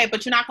like, okay,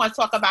 but you're not going to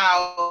talk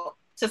about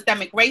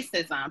systemic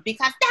racism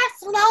because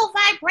that's low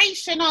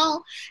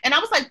vibrational. And I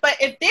was like, but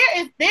if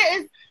there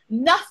is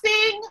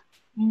nothing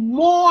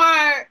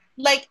more,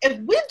 like, if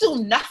we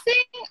do nothing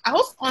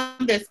else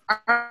on this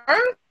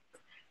earth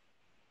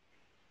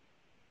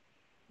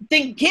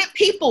than get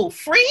people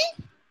free,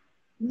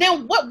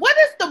 then what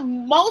is the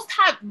most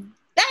high?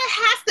 That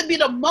has to be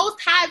the most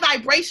high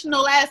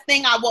vibrational ass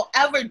thing I will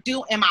ever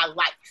do in my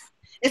life.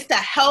 Is to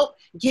help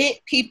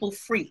get people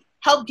free,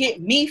 help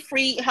get me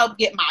free, help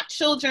get my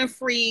children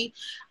free,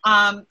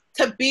 to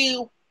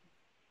be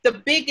the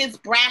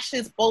biggest,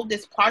 brashest,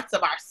 boldest parts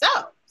of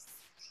ourselves,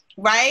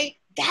 right?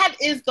 That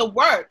is the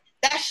work.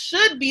 That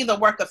should be the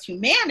work of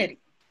humanity,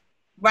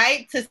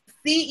 right? To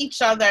see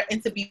each other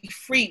and to be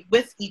free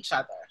with each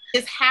other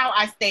is how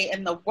I stay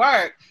in the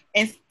work,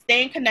 and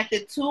staying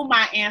connected to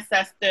my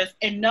ancestors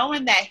and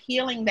knowing that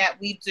healing that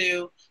we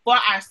do for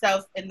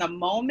ourselves in the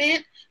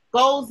moment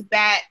goes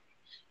back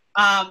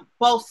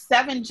both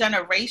 7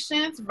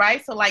 generations,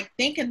 right? So, like,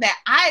 thinking that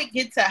I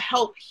get to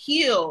help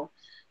heal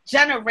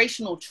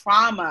generational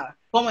trauma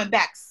going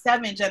back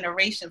 7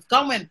 generations,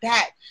 going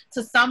back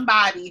to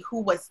somebody who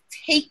was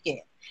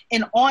taken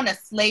and on a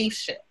slave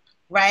ship,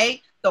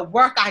 right? The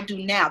work I do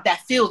now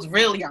that feels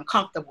really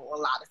uncomfortable a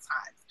lot of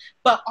times,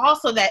 but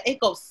also that it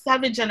goes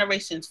 7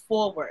 generations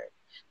forward,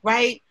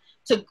 right?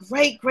 To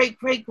great, great,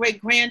 great, great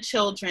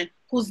grandchildren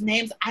whose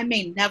names I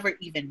may never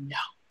even know,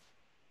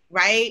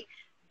 right?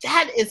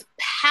 That is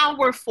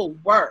powerful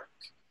work.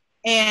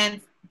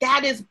 And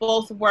that is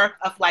both work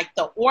of, like,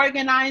 the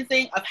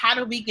organizing of how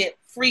do we get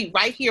free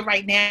right here,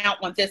 right now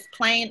on this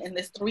plane in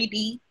this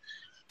 3D,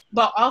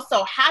 but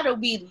also how do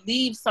we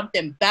leave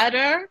something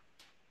better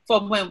for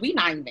when we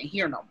not even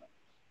here no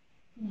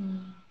more.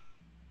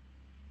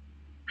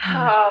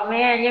 Oh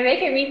man, you're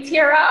making me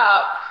tear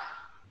up.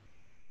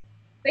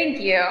 Thank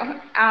you.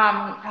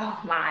 Oh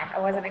my, I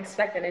wasn't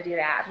expecting to do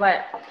that,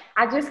 but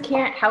I just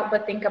can't help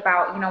but think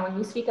about, when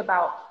you speak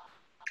about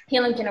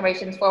healing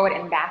generations forward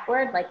and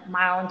backward, like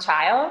my own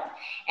child,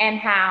 and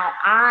how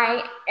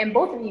and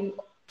both of you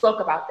spoke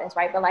about this,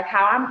 right? But like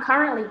how I'm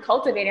currently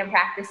cultivating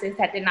practices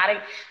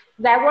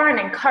that weren't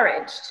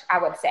encouraged, I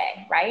would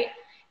say, right?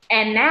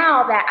 And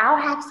now that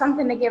I'll have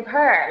something to give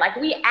her, like,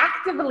 we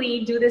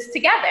actively do this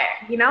together,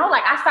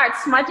 like I start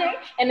smudging,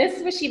 and this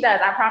is what she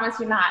does. I promise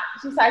you not.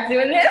 She starts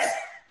doing this.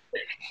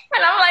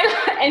 And I'm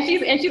like,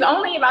 and she's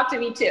only about to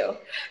be 2.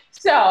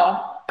 So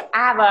I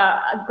have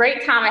a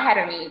great time ahead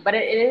of me, but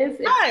it's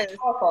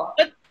powerful.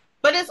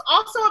 But it's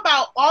also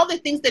about all the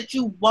things that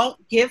you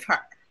won't give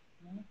her,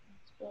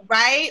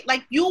 right?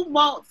 Like, you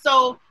won't.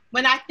 So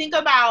when I think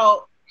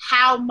about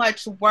how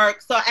much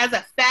work, so as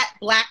a fat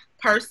Black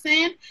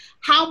person,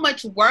 how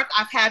much work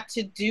I've had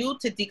to do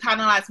to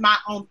decolonize my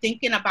own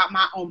thinking about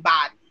my own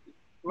body,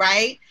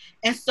 right?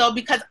 And so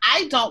because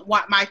I don't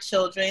want my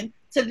children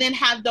to then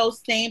have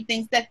those same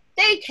things that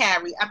they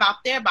carry about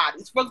their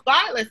bodies,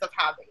 regardless of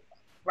how they look,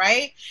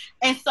 right?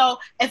 And so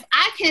if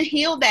I can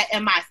heal that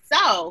in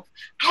myself,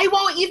 I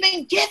won't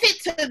even give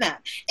it to them.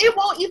 It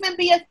won't even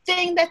be a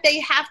thing that they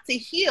have to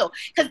heal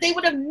because they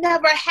would have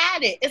never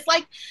had it. It's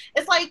like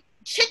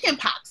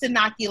chickenpox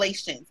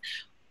inoculations.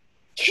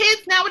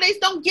 Kids nowadays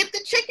don't get the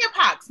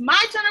chickenpox.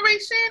 My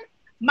generation,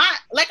 I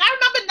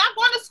remember not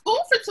going to school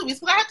for 2 weeks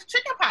because I had the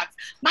chickenpox.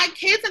 My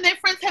kids and their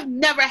friends have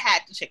never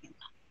had the chickenpox.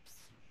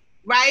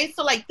 Right?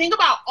 So like think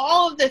about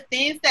all of the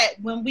things that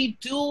when we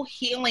do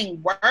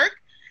healing work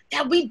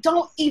that we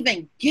don't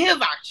even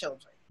give our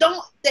children,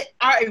 that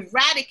are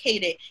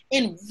eradicated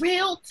in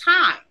real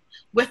time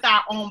with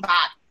our own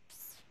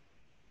bodies.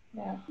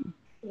 Yeah.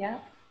 Yeah.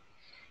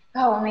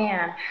 Oh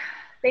man.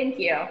 Thank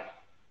you.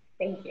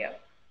 Thank you.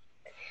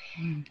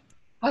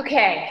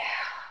 Okay.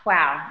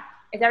 Wow.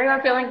 Is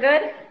everyone feeling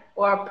good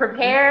or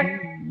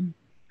prepared?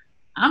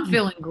 I'm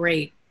feeling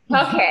great.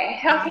 Okay.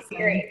 Awesome.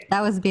 Great.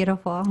 That was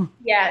beautiful.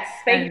 Yes.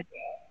 Thank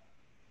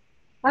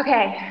you.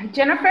 Okay.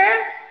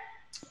 Jennifer,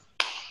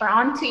 we're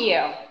on to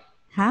you.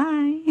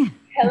 Hi.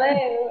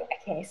 Hello.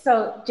 Okay,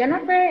 so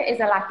Jennifer is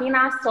a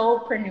Latina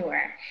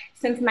soulpreneur.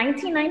 Since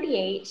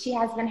 1998, she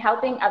has been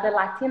helping other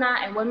Latina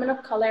and women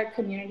of color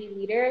community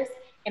leaders,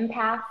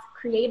 empaths,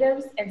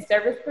 creatives, and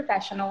service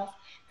professionals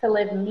to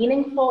live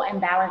meaningful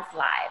and balanced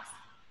lives.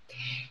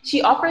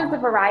 She offers a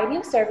variety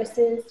of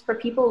services for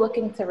people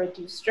looking to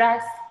reduce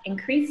stress,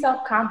 increase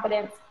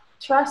self-confidence,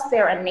 trust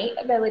their innate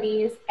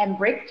abilities, and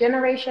break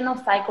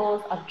generational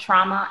cycles of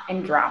trauma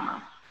and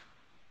drama.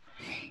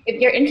 If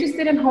you're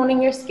interested in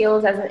honing your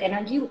skills as an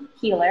energy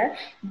healer,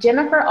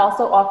 Jennifer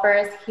also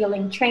offers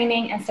healing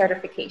training and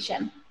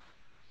certification.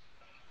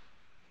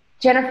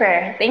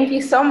 Jennifer, thank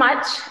you so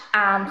much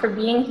for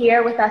being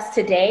here with us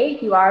today.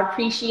 You are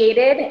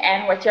appreciated,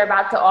 and what you're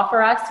about to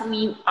offer us,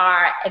 we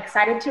are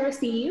excited to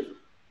receive.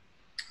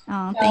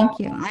 Oh, thank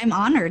you. I'm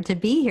honored to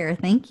be here.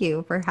 Thank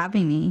you for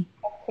having me.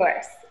 Of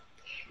course.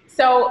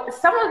 So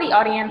some of the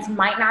audience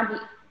might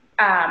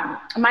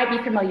be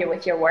familiar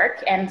with your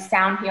work and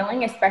sound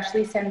healing,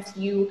 especially since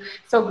you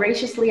so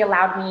graciously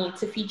allowed me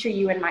to feature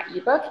you in my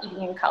ebook,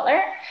 Eating in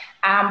Color.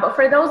 But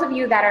for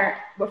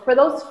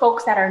those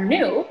folks that are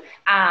new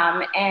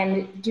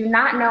and do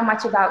not know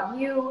much about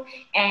you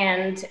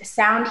and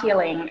sound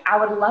healing, I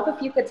would love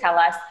if you could tell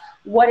us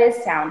what is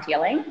sound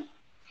healing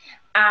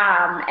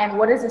and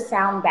what is a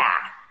sound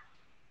bath?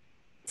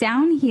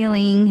 Sound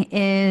healing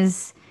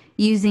is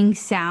using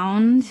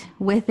sound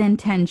with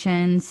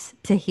intentions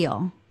to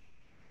heal.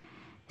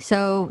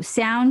 So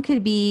sound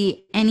could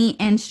be any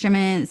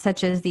instrument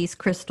such as these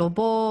crystal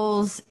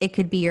bowls. It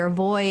could be your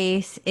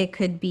voice. It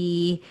could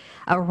be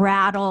a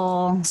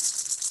rattle,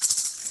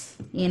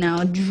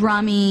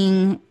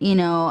 drumming,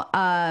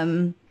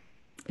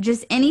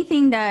 just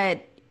anything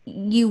that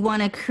you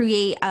want to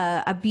create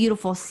a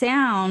beautiful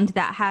sound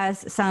that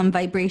has some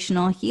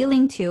vibrational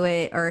healing to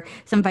it or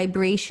some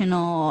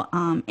vibrational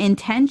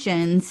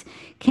intentions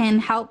can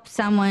help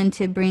someone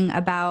to bring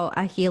about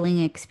a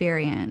healing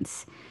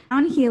experience.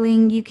 Sound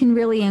healing, you can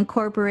really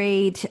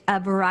incorporate a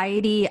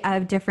variety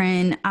of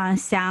different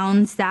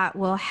sounds that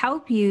will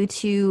help you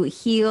to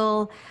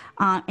heal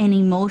an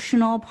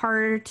emotional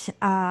part,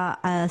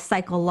 a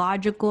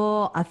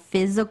psychological, a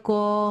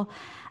physical,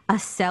 a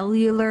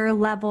cellular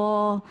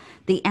level,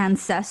 the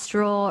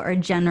ancestral or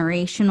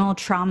generational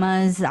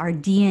traumas, our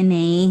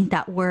DNA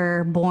that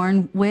we're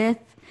born with,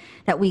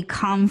 that we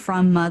come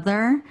from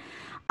mother.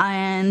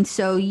 And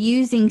so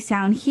using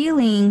sound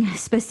healing,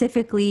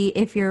 specifically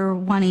if you're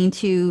wanting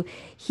to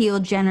heal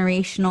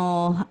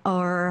generational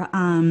or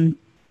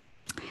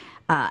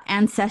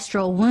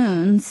ancestral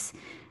wounds,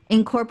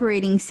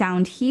 incorporating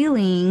sound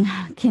healing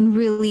can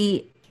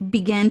really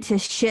begin to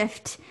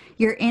shift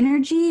your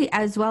energy,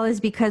 as well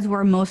as because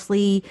we're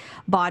mostly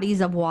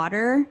bodies of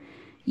water,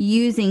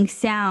 using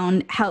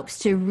sound helps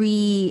to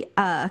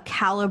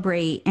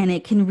recalibrate and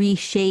it can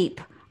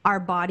reshape our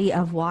body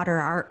of water,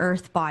 our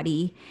earth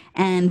body,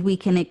 and we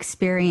can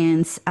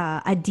experience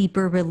a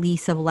deeper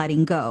release of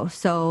letting go.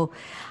 So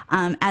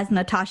as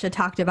Natasha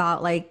talked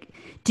about, like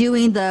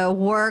doing the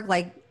work,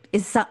 like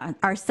is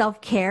our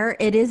self-care,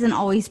 it isn't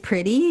always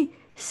pretty.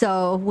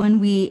 So when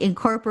we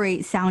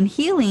incorporate sound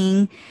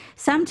healing,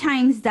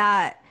 sometimes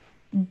that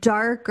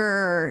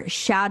darker,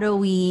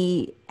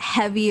 shadowy,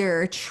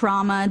 heavier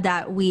trauma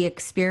that we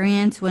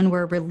experience when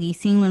we're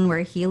releasing, when we're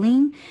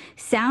healing,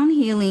 sound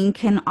healing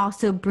can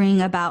also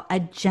bring about a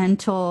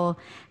gentle,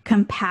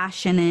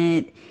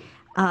 compassionate,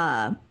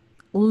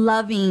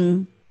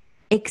 loving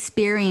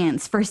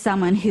experience for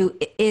someone who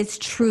is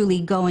truly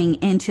going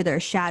into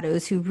their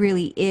shadows, who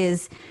really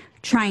is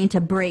trying to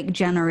break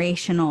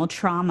generational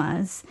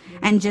traumas.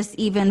 And just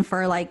even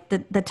for like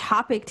the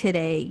topic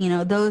today,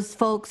 those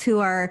folks who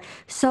are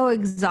so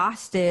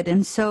exhausted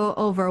and so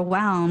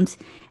overwhelmed,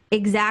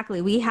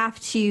 exactly, we have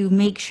to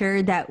make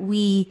sure that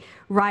we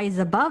rise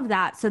above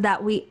that so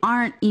that we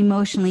aren't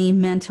emotionally,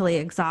 mentally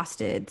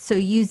exhausted. So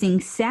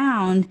using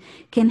sound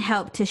can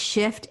help to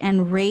shift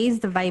and raise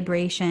the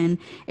vibration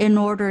in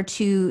order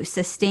to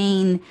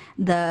sustain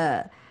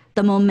the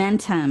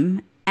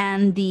momentum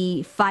and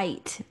the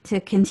fight to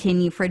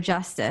continue for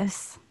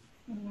justice.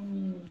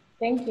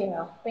 Thank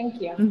you.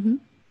 Thank you. Mm-hmm.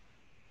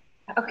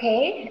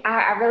 Okay,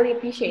 I really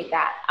appreciate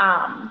that.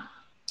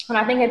 And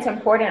I think it's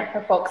important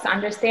for folks to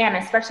understand,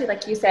 especially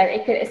like you said,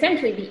 it could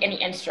essentially be any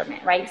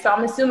instrument, right? So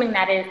I'm assuming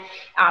that is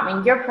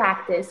in your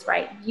practice,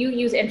 right? You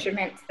use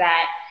instruments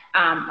that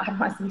I don't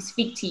want to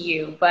speak to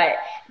you, but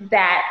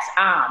that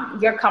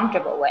you're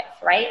comfortable with,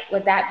 right?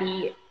 Would that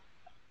be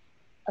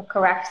a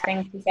correct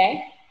thing to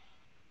say?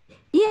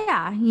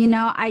 Yeah, you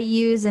know, I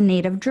use a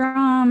native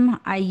drum.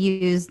 I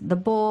use the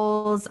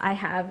bowls. I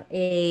have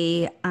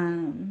a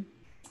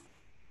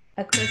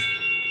crystal,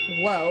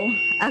 whoa,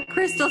 a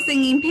crystal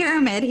singing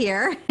pyramid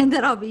here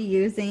that I'll be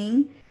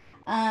using,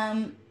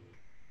 and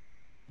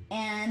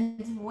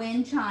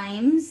wind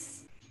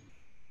chimes.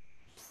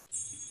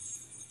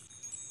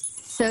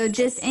 So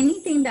just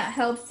anything that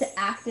helps to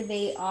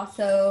activate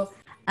also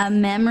a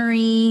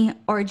memory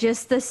or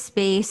just the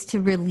space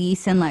to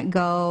release and let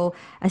go,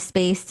 a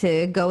space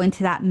to go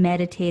into that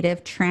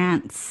meditative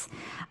trance,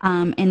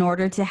 in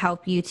order to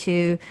help you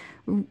to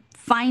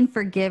find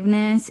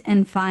forgiveness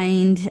and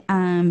find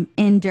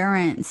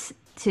endurance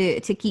to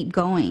keep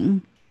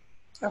going.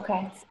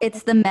 Okay.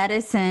 It's the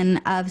medicine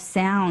of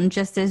sound,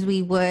 just as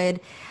we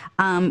would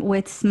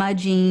with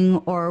smudging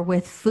or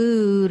with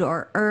food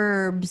or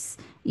herbs,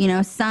 you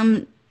know,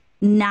 some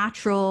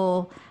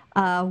natural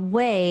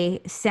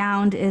way.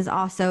 Sound is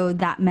also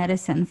that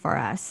medicine for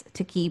us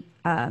to keep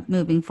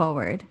moving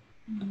forward.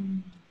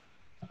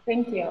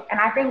 Thank you. And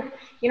I think,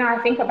 you know, I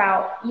think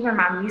about even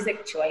my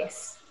music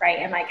choice, right?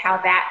 And like how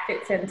that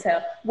fits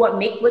into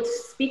what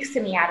speaks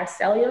to me at a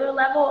cellular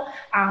level,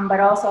 but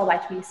also,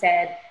 like you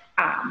said,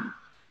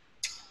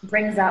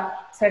 brings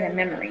up certain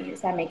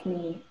memories that make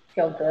me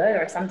feel good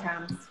or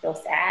sometimes feel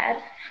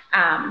sad.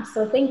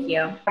 So thank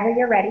you. Whenever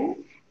you're ready,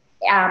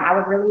 I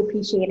would really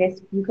appreciate it if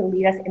you could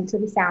lead us into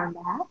the sound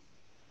bath.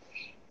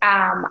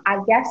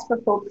 I guess for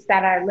folks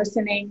that are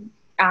listening,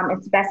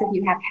 it's best if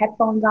you have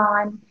headphones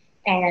on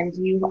and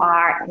you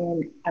are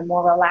in a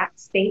more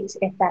relaxed state,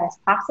 if that is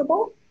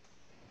possible.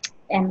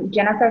 And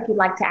Jennifer, if you'd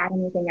like to add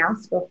anything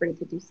else, feel free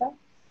to do so.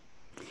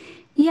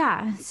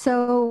 Yeah.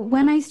 So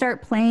when I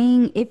start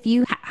playing, if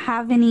you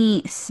have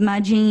any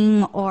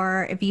smudging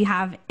or if you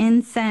have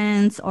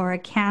incense or a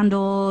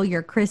candle,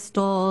 your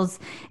crystals,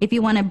 if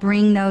you want to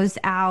bring those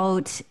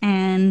out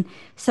and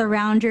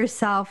surround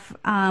yourself,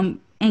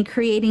 and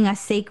creating a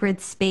sacred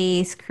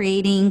space,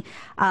 creating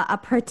a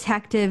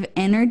protective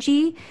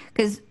energy.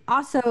 Because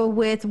also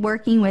with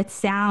working with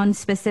sound,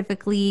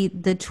 specifically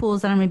the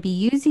tools that I'm going to be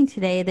using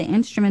today, the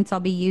instruments I'll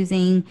be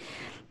using,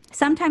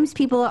 sometimes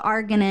people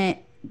are going to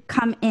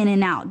come in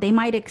and out. They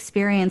might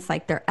experience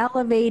like they're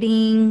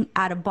elevating,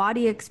 out of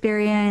body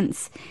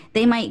experience.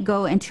 They might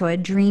go into a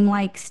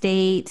dreamlike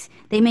state.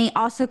 They may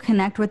also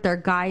connect with their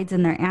guides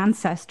and their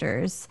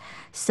ancestors.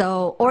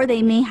 So, or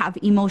they may have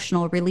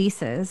emotional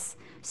releases.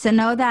 So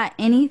know that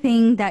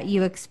anything that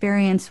you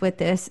experience with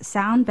this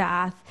sound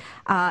bath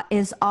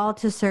is all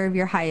to serve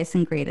your highest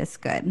and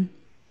greatest good.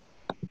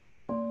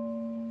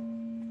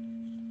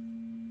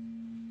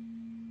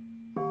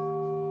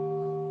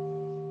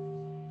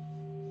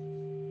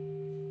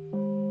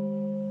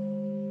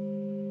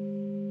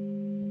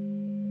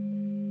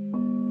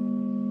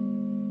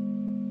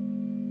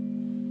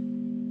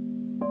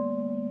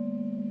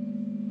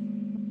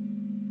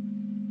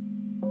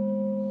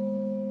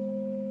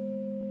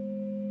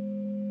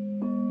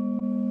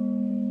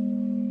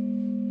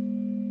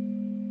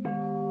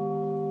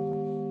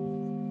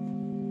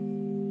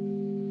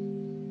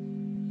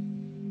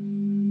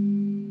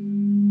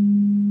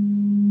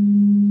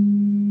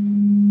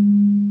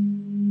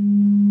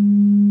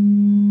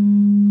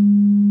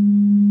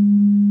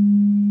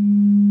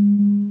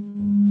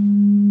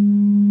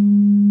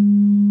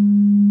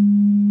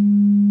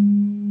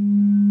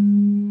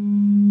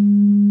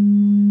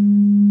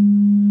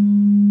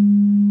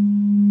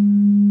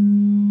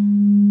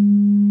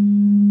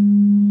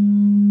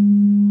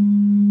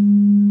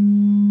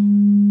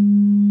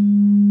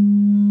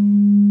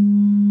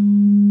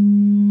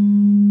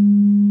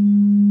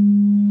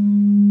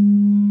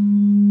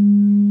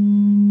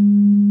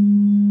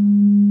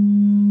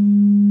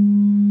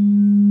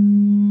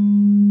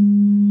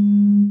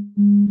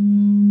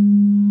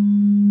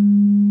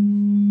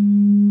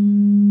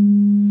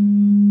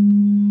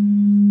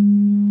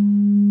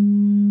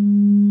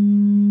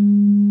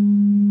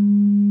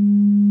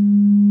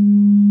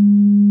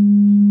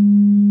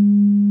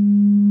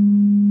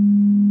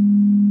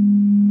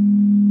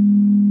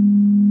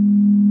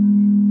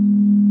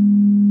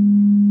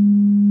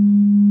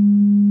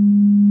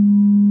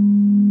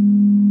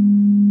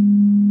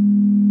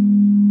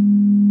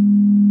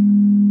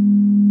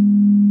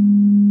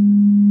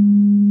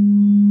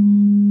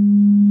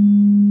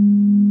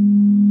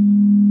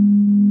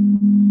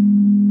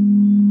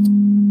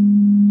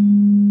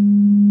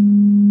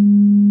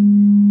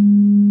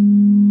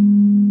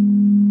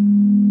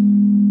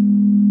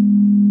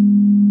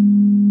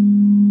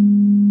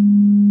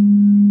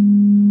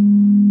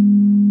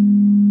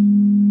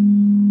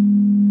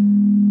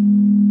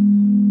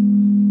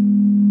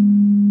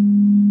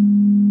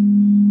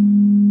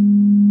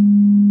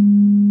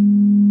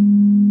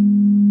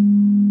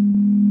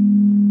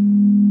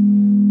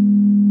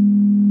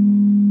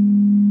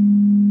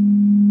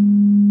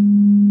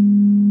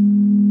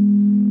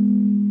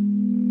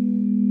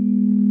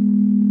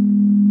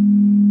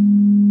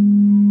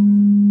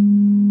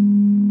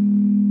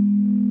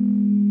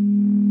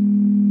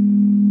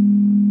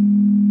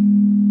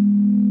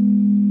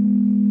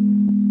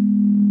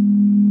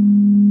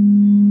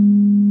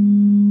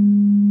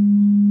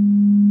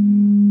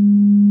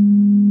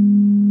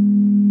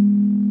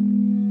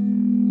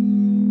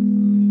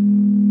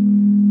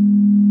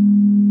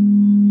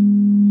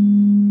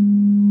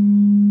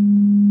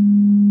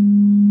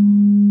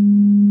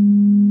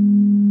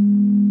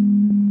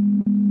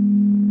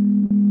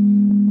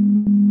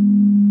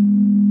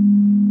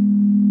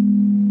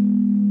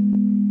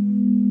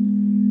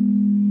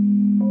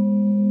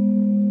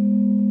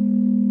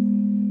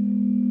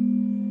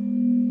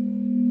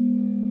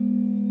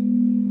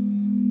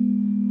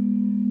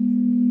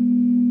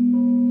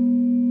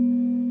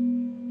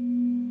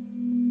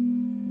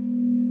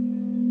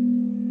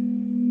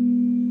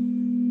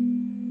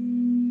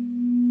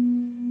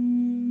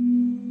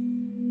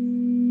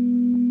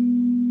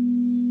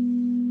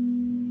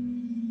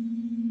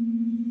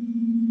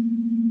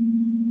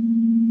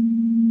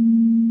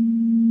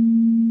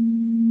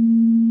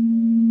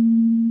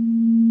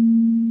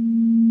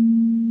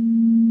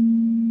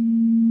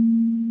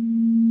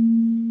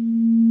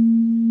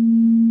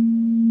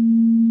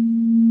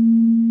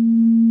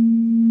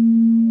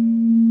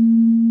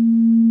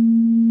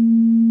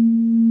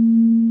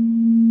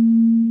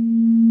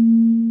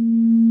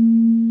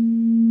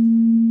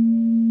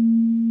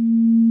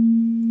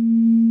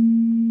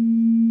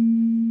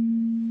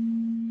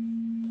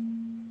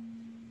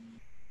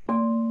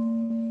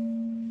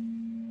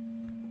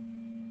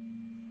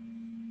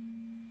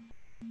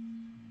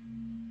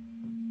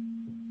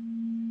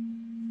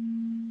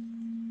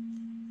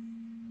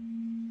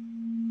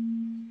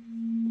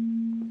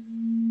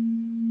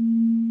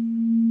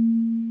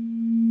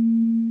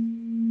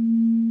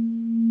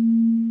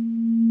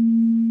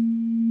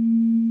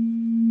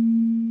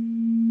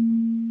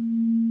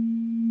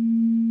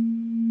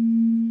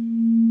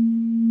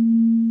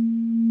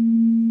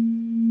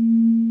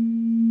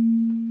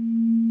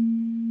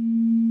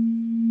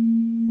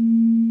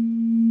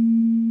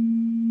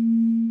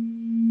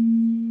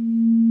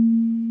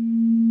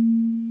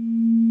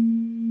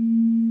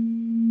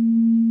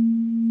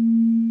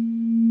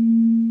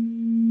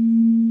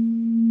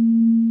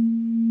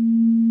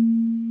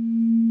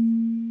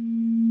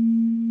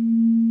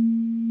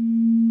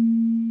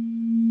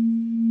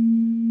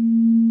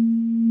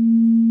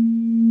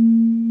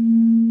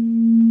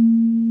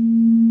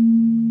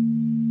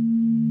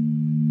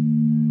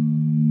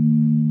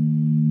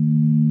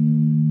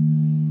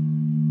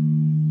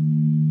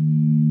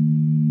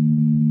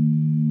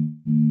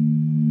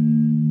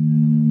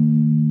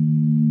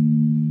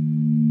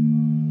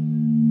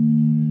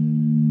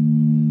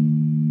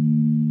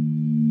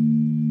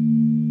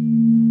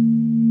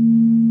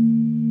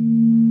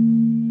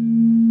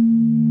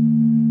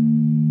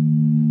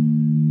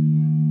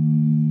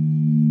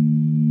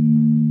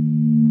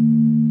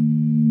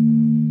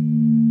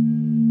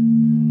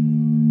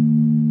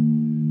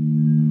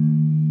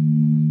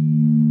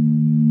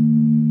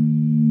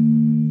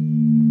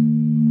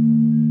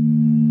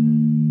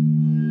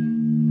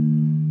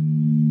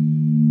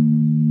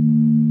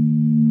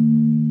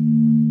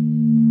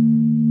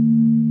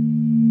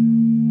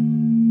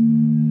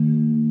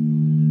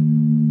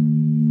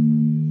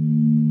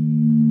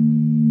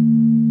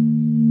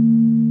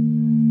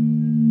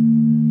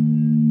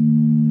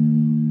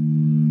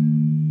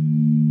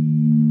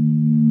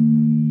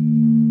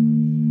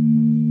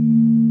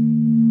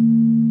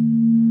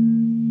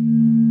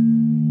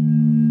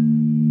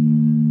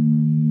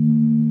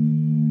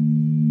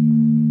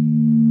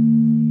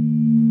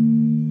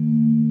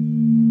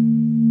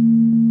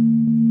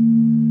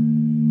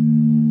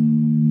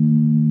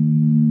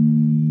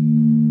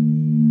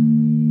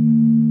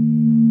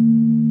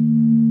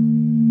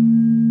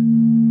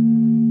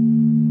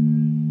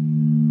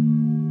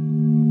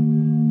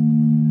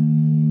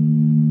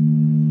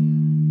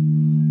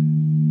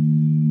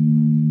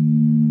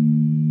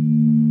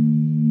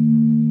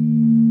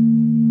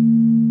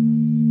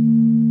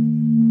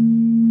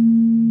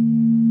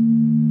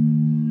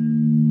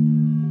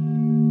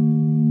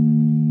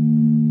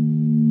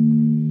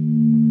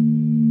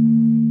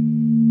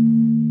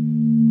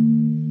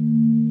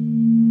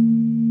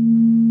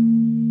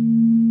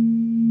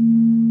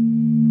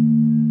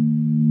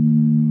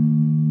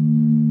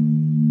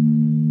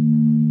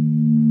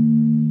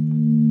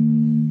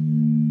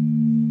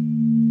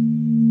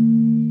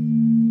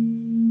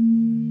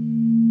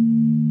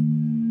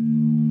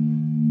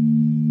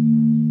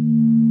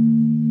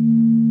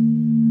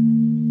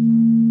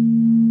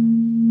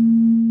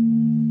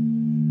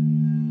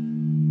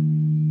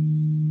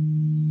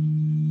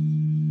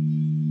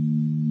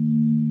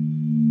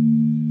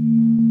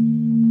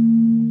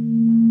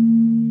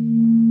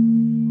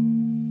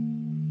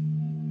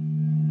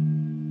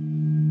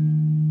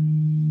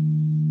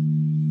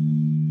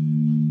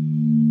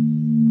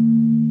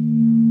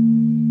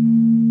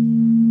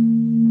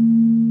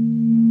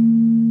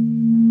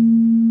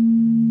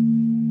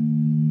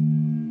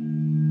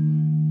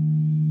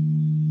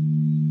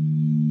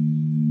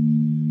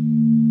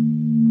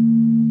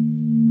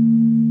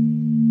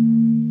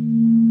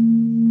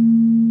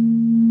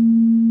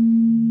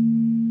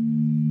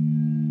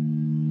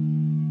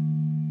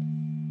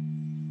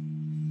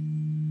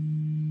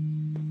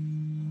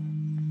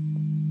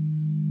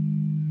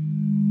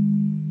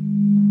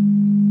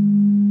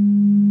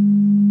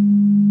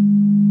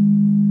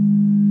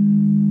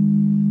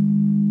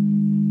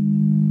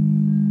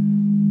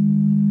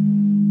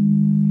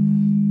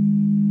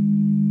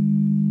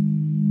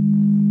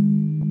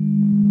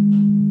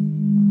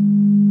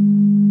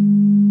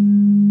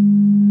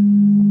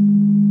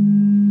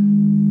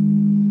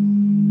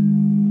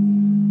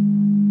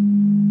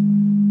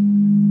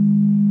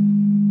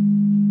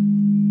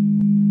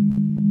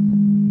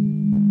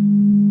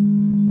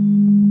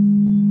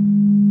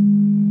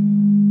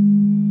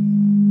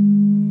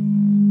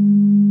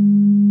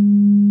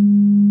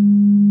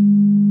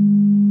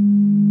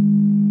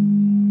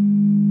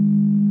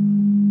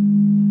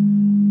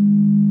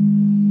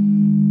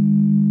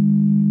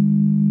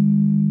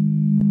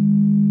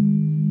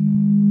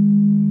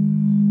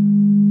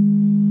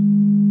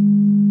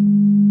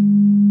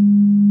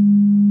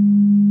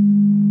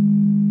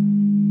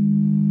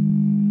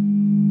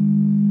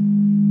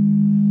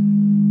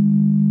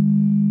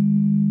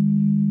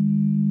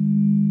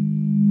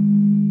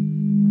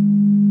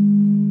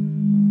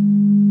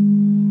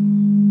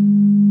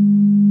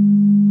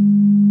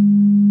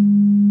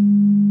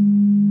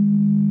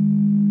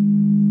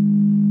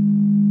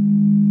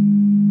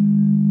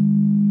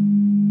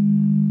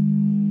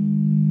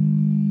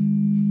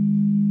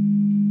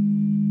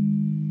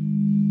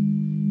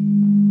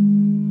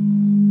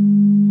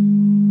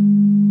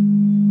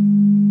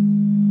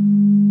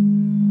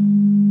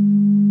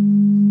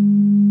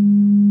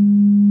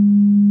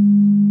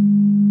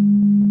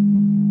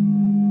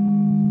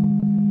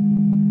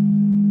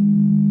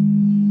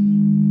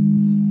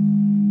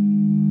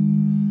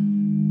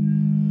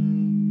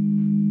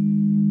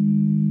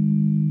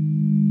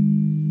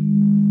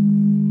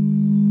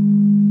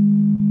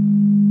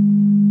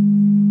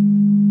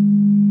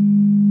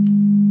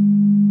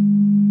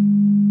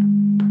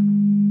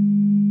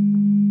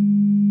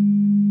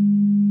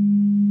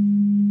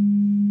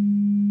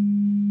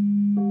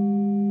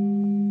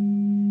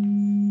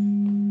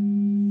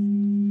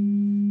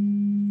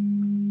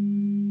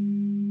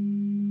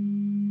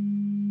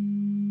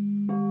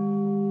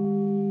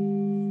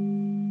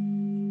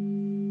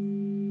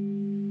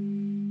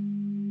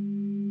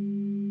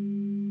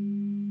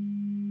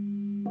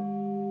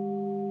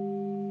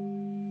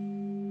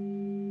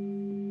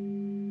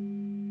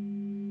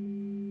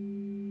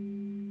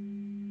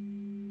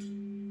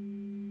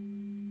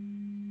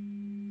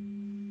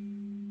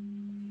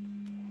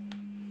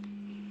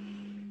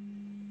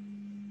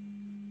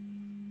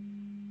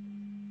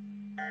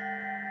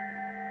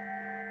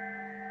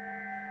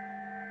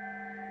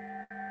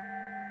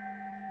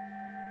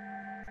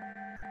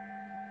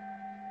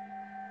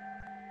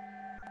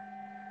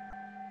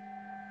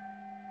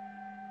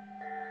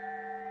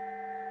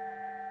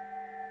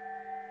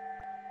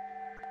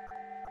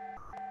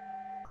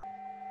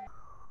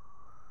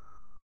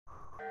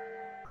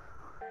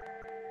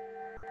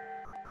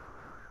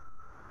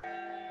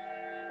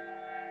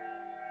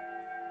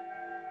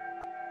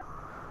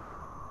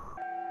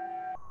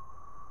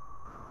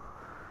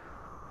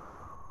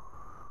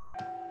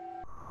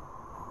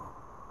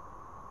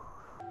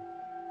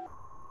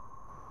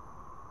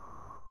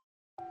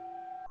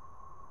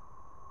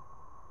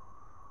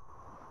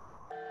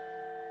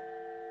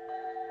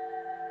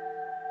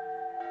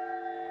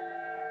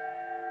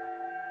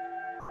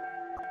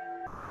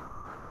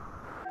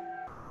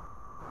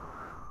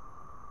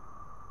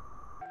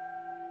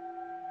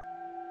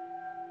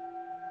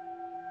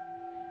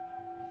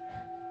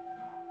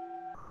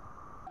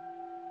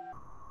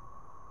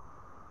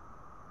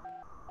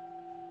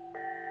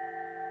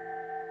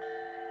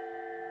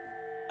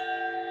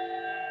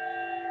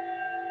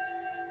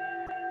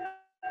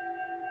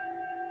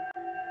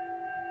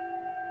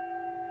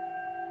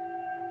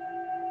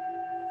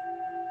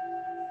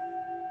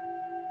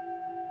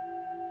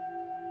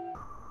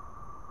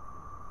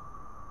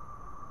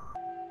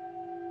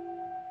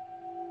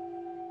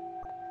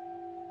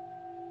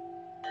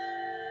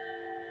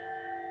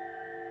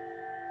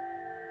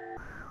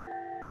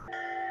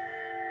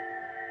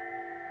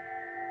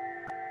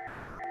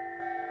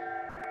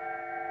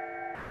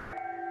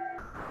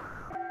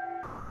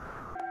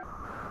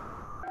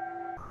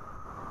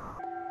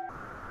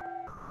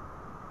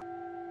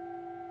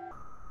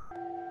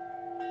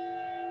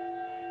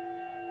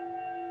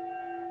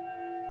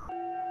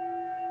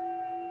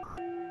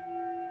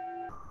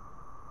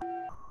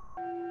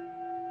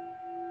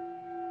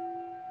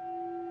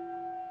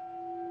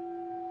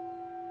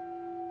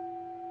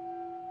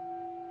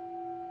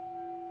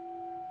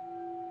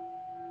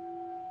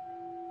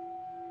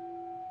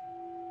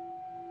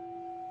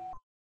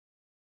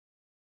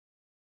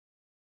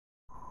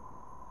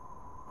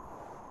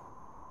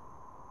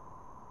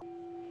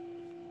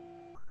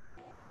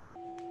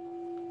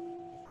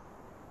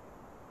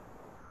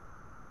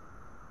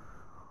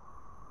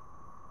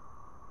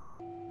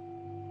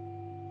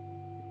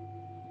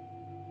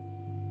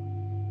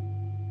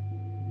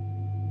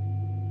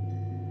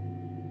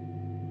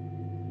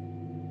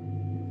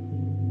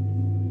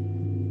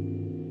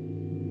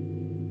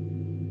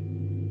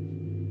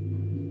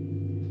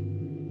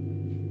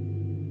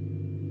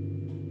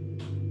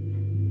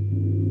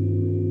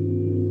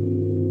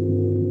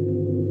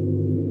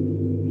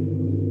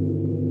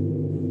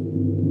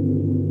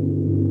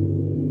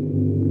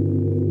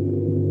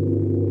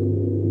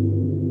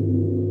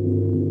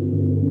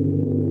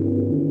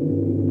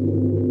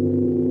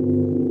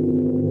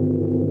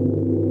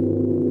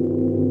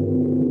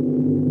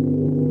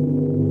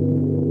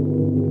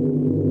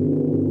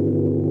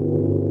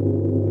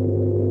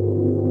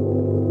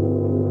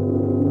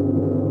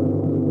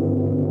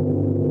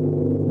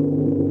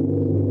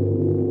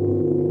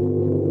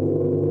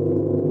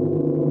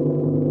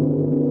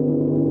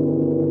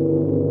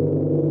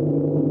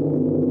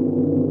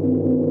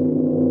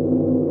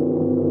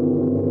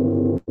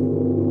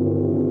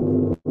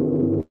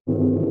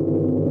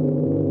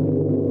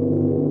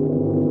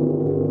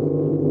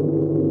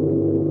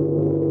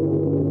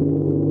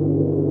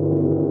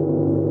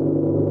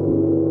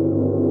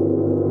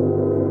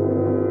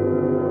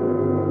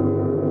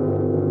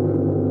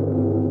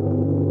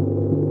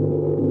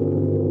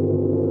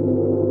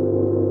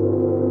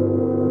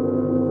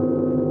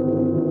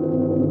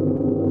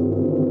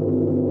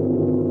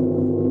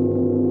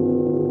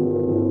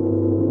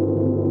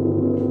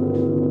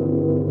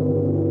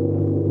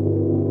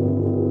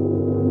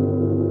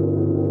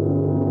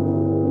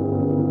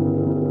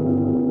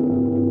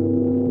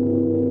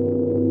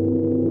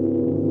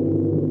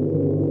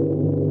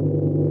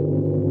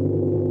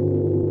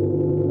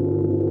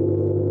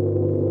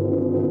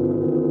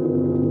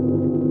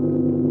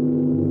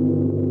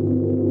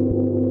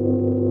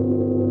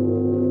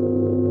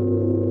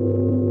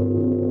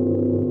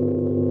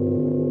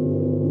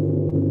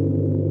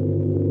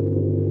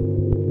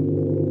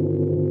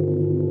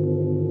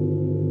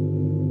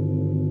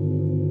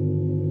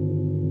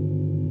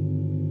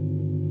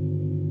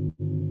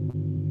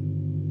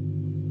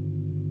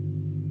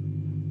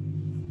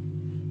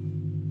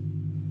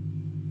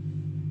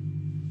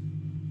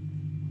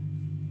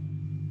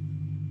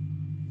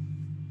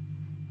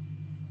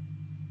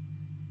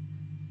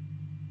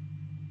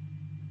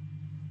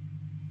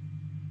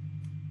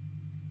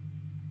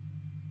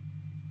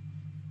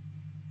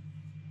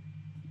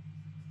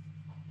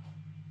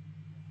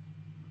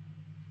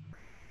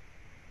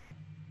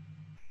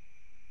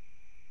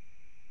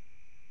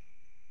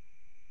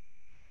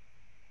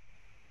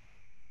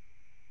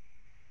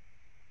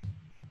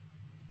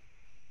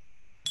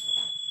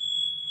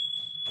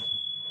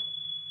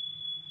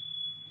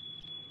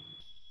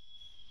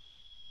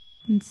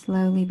 And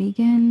slowly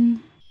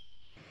begin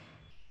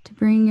to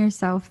bring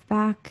yourself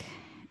back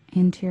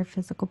into your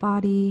physical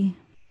body,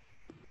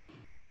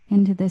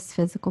 into this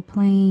physical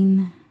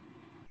plane,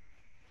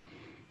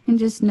 and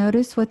just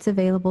notice what's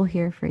available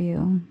here for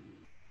you.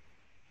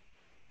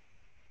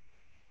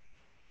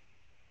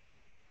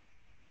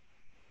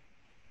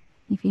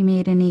 If you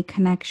made any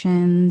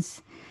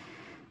connections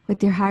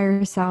with your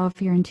higher self,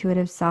 your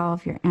intuitive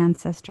self, your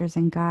ancestors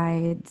and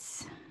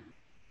guides,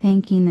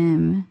 thanking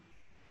them,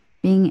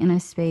 being in a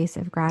space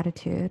of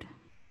gratitude,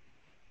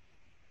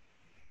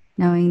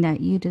 knowing that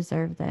you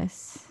deserve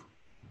this.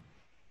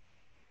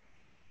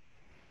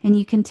 And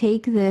you can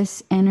take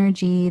this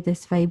energy,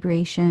 this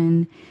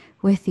vibration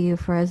with you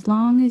for as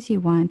long as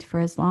you want, for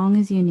as long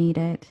as you need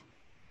it,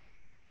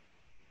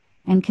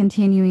 and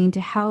continuing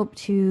to help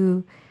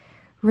to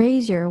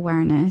raise your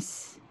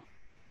awareness,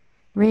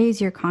 raise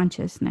your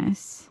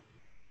consciousness,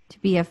 to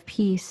be of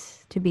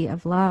peace, to be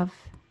of love,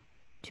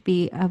 to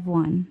be of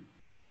one.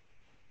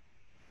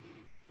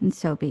 And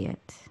so be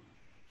it.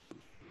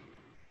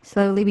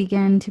 Slowly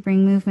begin to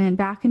bring movement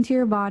back into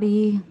your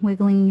body,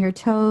 wiggling your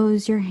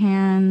toes, your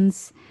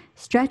hands,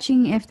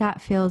 stretching if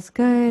that feels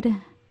good.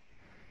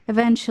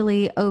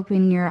 Eventually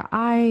open your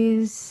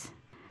eyes,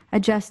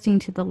 adjusting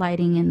to the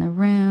lighting in the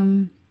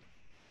room,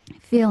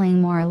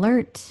 feeling more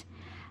alert,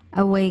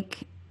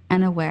 awake,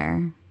 and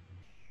aware.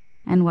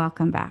 And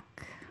welcome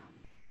back.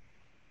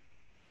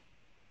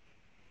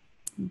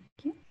 Thank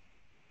you.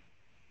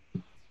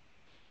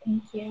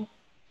 Thank you.